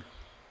sighting.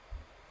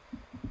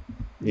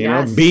 You know,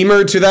 Yes.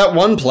 Beamer to that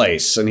one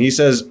place. And he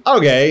says,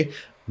 okay,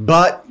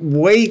 but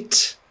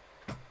wait.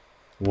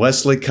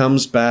 Wesley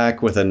comes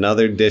back with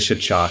another dish of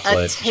A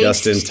chocolate taste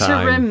just in to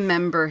time.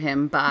 remember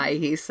him by,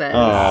 he says.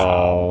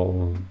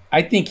 Oh.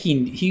 I think he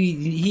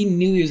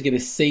knew he was going to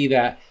say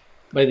that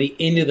by the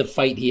end of the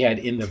fight he had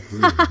in the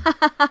room.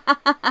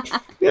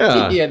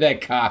 Yeah. He had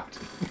that cocked.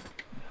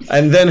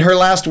 And then her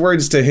last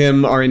words to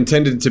him are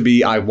intended to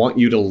be, I want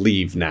you to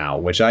leave now,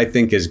 which I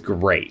think is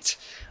great.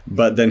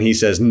 But then he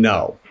says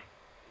no.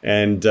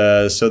 And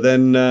so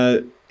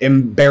then,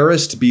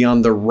 embarrassed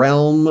beyond the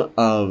realm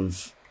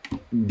of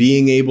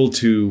being able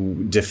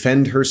to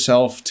defend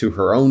herself to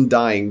her own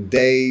dying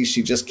day,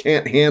 she just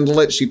can't handle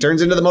it. She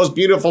turns into the most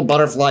beautiful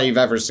butterfly you've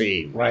ever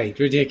seen. Right,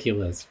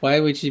 ridiculous. Why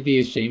would she be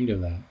ashamed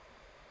of that?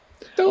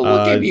 Don't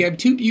look at me, I'm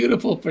too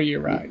beautiful for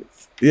your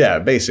eyes. Yeah,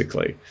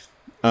 basically.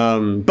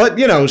 But,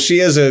 you know, she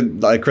is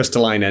a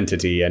crystalline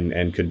entity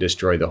and could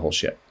destroy the whole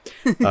ship.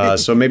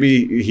 So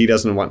maybe he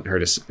doesn't want her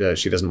to.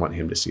 She doesn't want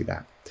him to see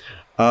that.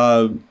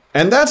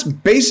 And that's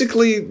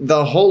basically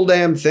the whole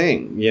damn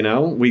thing, you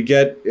know? We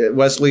get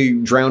Wesley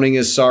drowning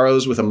his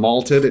sorrows with a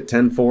malted at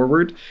 10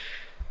 forward,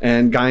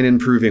 and Guinan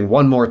proving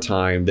one more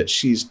time that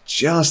she's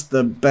just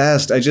the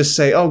best. I just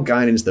say, oh,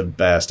 Guinan's the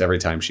best every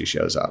time she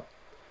shows up.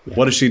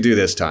 What does she do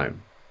this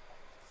time?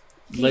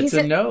 Lets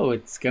him know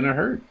it's going to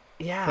hurt.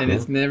 Yeah. And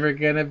it's never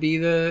going to be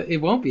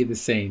it won't be the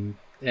same.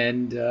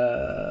 And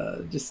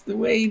just the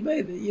way,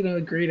 you know,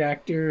 a great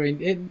actor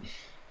and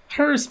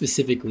her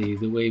specifically,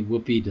 the way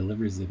Whoopi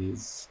delivers it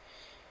is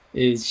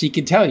she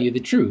can tell you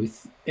the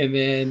truth and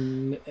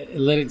then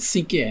let it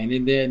sink in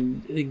and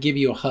then give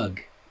you a hug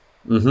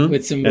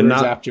with some words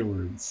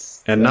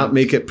afterwards. And not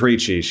make it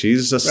preachy.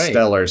 She's a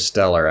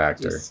stellar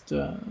actor. Just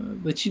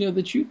let you know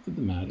the truth of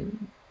the matter.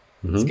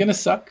 It's going to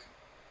suck.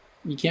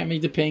 You can't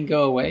make the pain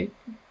go away.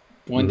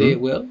 One day it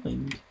will,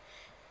 and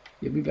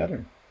you'll be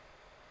better.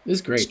 It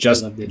was great. It's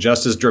I loved it.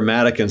 just as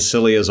dramatic and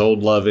silly as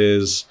Old Love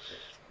is.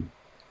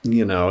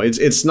 You know,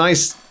 it's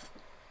nice.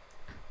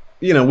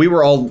 You know, we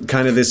were all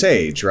kind of this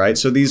age, right?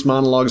 So these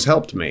monologues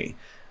helped me.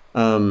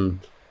 I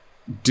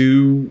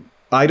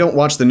don't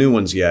watch the new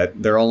ones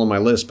yet. They're all on my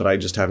list, but I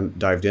just haven't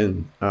dived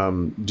in.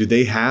 Do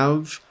they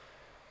have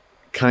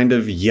kind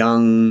of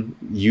young,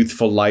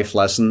 youthful life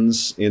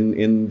lessons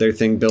in their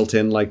thing built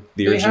in, like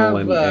the original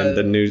and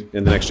the new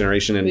and the Next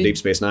Generation and Deep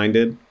Space Nine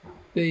did?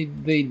 They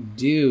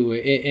do,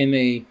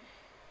 and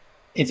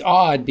it's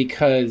odd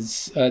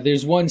because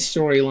there's one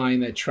storyline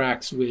that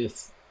tracks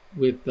with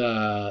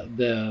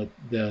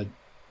the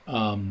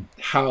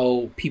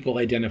how people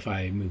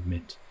identify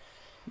movement.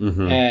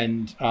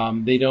 And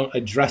they don't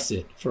address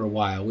it for a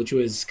while, which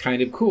was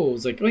kind of cool. It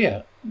was like, oh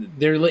yeah,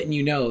 they're letting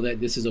you know that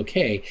this is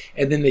okay,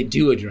 and then they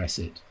do address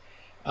it.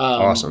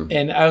 Awesome.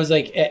 And I was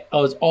like, I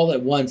was all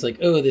at once like,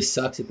 oh, this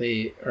sucks that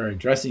they are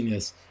addressing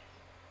this,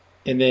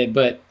 and then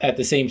but at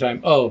the same time,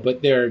 oh,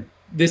 but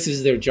this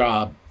is their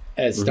job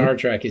as Star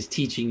Trek is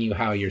teaching you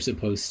how you're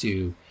supposed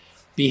to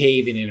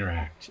behave and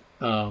interact.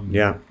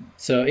 Yeah.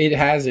 So it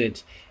has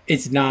it.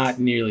 It's not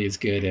nearly as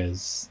good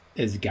as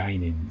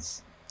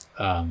Guinan's.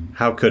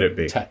 How could it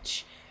be?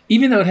 Touch,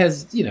 even though it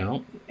has, you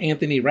know,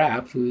 Anthony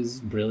Rapp, who's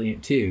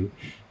brilliant too,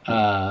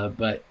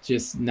 but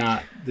just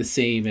not the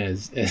same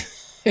as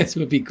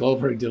Whoopi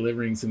Goldberg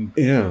delivering some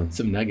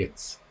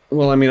nuggets.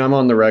 Well, I mean, I'm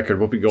on the record.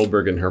 Whoopi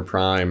Goldberg in her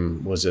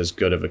prime was as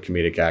good of a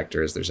comedic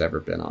actor as there's ever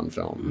been on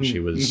film. She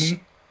was,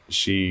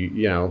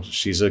 you know,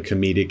 she's a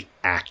comedic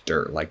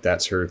actor. Like,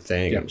 that's her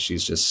thing. Yeah. And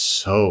she's just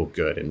so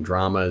good in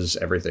dramas,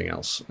 everything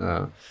else.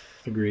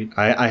 Agreed.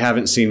 I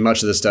haven't seen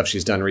much of the stuff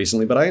she's done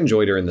recently, but I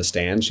enjoyed her in The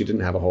Stand. She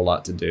didn't have a whole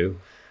lot to do.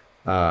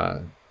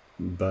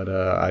 But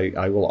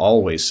I will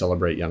always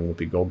celebrate young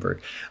Whoopi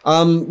Goldberg.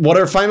 What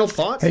are final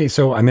thoughts? Hey,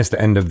 so I missed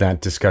the end of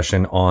that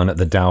discussion on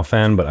the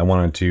Dauphin, but I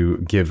wanted to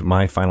give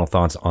my final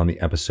thoughts on the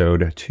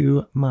episode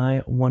to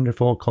my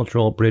wonderful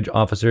cultural bridge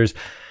officers.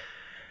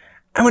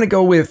 I'm going to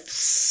go with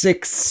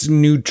 6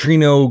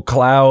 neutrino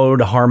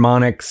cloud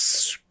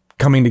harmonics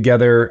coming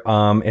together.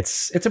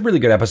 It's a really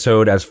good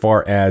episode as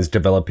far as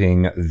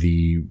developing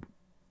the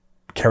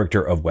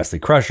character of Wesley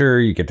Crusher.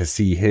 You get to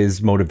see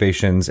his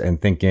motivations and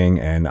thinking,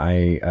 and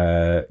I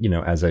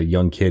as a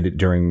young kid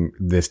during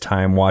this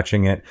time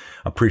watching it,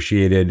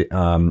 appreciated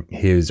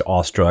his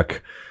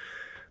awestruck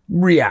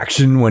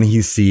reaction when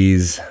he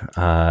sees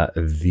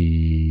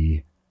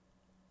the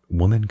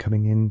woman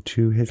coming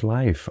into his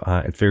life.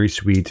 It's very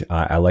sweet.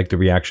 I like the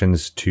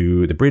reactions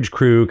to the bridge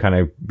crew kind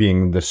of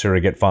being the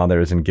surrogate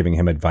fathers and giving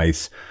him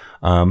advice.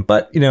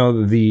 But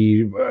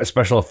the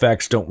special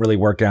effects don't really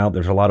work out.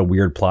 There's a lot of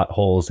weird plot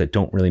holes that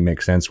don't really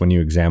make sense when you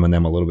examine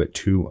them a little bit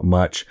too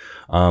much.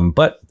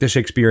 But the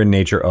Shakespearean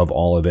nature of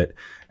all of it,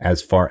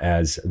 as far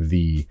as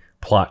the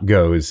plot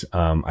goes,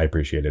 I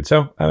appreciate it.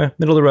 So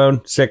middle of the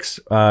road, 6.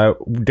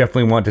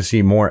 Definitely want to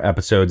see more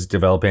episodes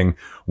developing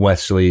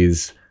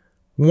Wesley's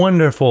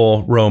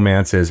wonderful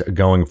romances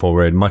going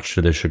forward, much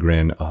to the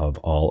chagrin of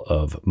all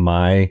of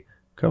my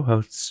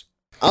co-hosts.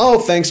 Oh,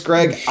 thanks,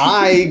 Greg.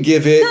 I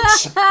give it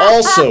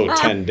also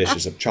 10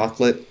 dishes of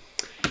chocolate.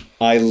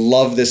 I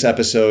love this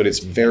episode. It's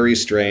very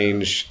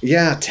strange.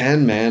 Yeah,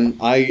 10, man.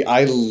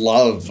 I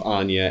love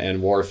Anya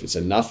and Worf. It's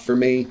enough for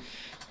me.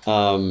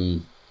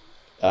 I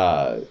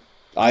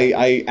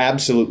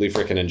absolutely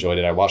freaking enjoyed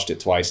it. I watched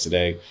it twice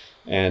today,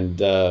 and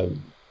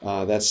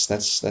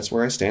that's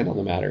where I stand on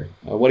the matter.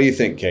 What do you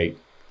think, Kate?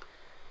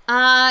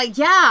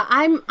 Yeah,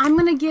 I'm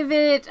gonna give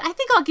it. I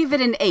think I'll give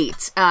it an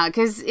 8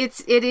 because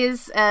it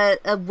is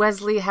a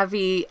Wesley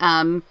heavy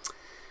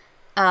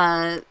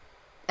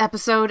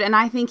episode, and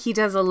I think he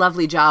does a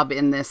lovely job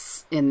in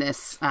this. And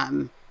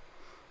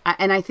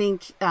I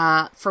think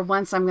for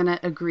once I'm gonna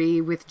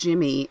agree with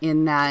Jimmy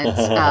in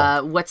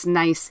that what's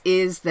nice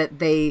is that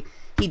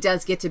he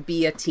does get to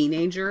be a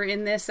teenager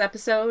in this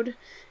episode,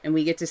 and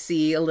we get to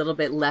see a little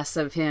bit less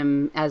of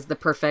him as the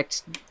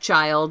perfect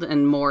child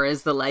and more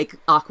as the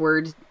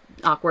awkward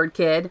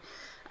kid.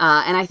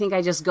 And I think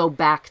I just go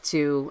back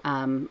to,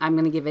 I'm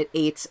going to give it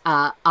 8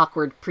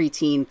 awkward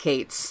preteen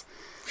Kates.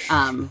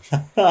 So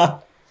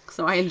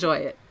I enjoy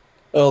it.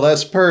 Oh,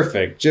 that's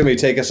perfect. Jimmy,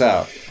 take us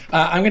out.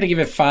 I'm going to give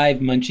it 5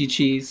 Munchie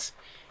Cheese.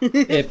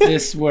 If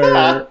this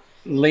were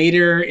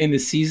later in the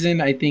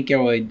season, I think I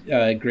would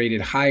grade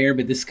it higher,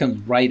 but this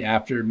comes right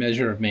after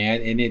Measure of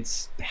Man, and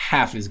it's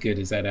half as good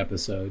as that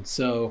episode.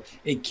 So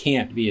it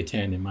can't be a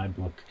 10 in my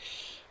book.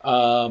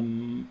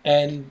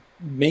 And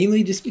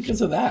mainly just because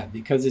of that,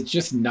 because it's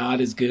just not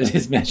as good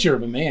as Measure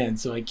of a Man.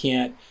 So I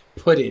can't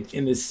put it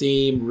in the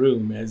same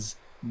room as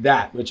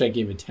that, which I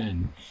gave a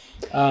 10.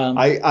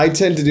 I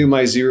tend to do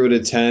my 0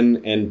 to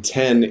 10, and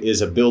 10 is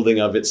a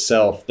building of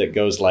itself that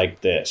goes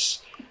like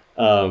this.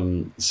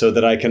 So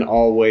that I can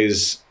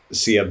always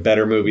see a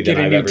better movie than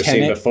I've ever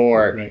seen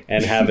before, right,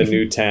 and have a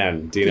new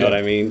 10. Do you know what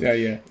I mean?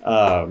 Yeah.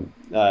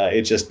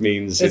 It just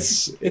means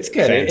it's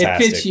good. Fantastic. It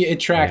fits you. It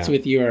tracks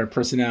with your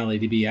personality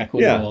to be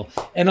equitable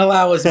and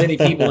allow as many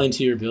people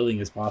into your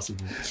building as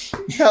possible.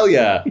 Hell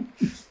yeah.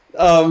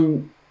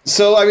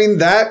 So, I mean,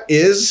 that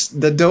is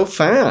the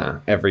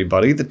Dauphin,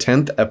 everybody. The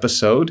 10th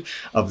episode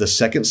of the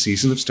 2nd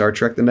season of Star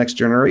Trek The Next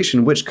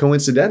Generation, which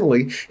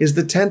coincidentally is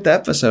the 10th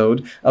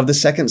episode of the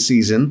 2nd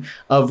season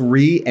of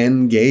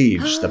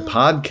Re-Engage, the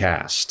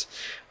podcast.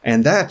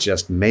 And that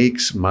just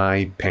makes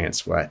my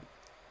pants wet.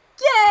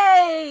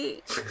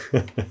 Yay!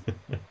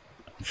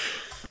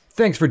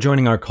 Thanks for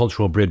joining our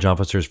Cultural Bridge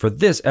officers for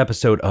this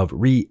episode of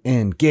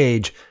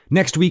Re-Engage.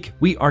 Next week,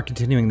 we are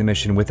continuing the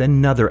mission with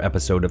another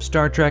episode of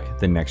Star Trek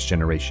The Next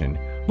Generation.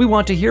 We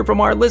want to hear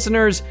from our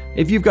listeners.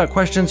 If you've got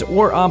questions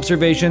or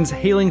observations,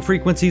 hailing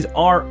frequencies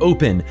are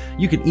open.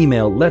 You can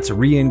email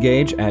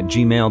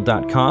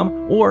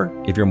letsreengage@gmail.com, or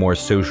if you're more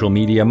social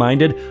media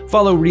minded,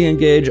 follow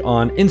Re-Engage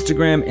on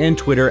Instagram and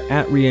Twitter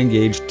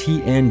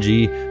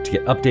 @ReEngageTNG to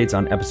get updates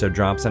on episode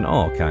drops and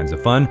all kinds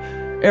of fun.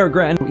 Eric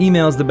Grattan,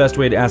 email is the best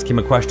way to ask him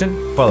a question.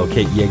 Follow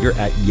Kate Yeager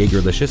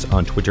 @YeagerLicious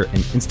on Twitter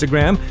and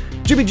Instagram.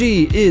 Jimmy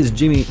G is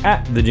Jimmy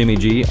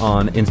 @TheJimmyG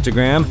on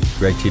Instagram.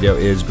 Greg Tito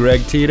is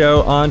Greg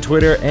Tito on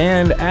Twitter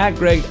and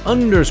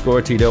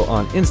 @Greg_Tito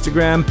on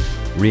Instagram.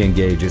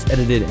 Re-Engage is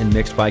edited and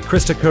mixed by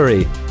Krista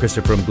Curry.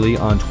 Krista from Glee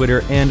on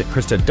Twitter and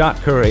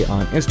Krista.Curry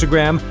on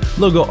Instagram.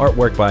 Logo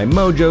artwork by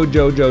Mojo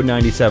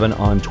Jojo97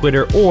 on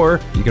Twitter,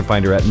 or you can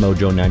find her at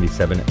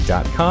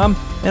mojo97.com.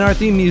 And our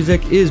theme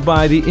music is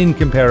by the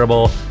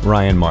incomparable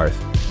Ryan Marth.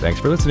 Thanks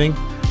for listening.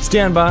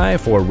 Stand by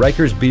for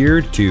Riker's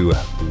Beard to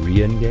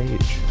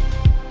Re-Engage.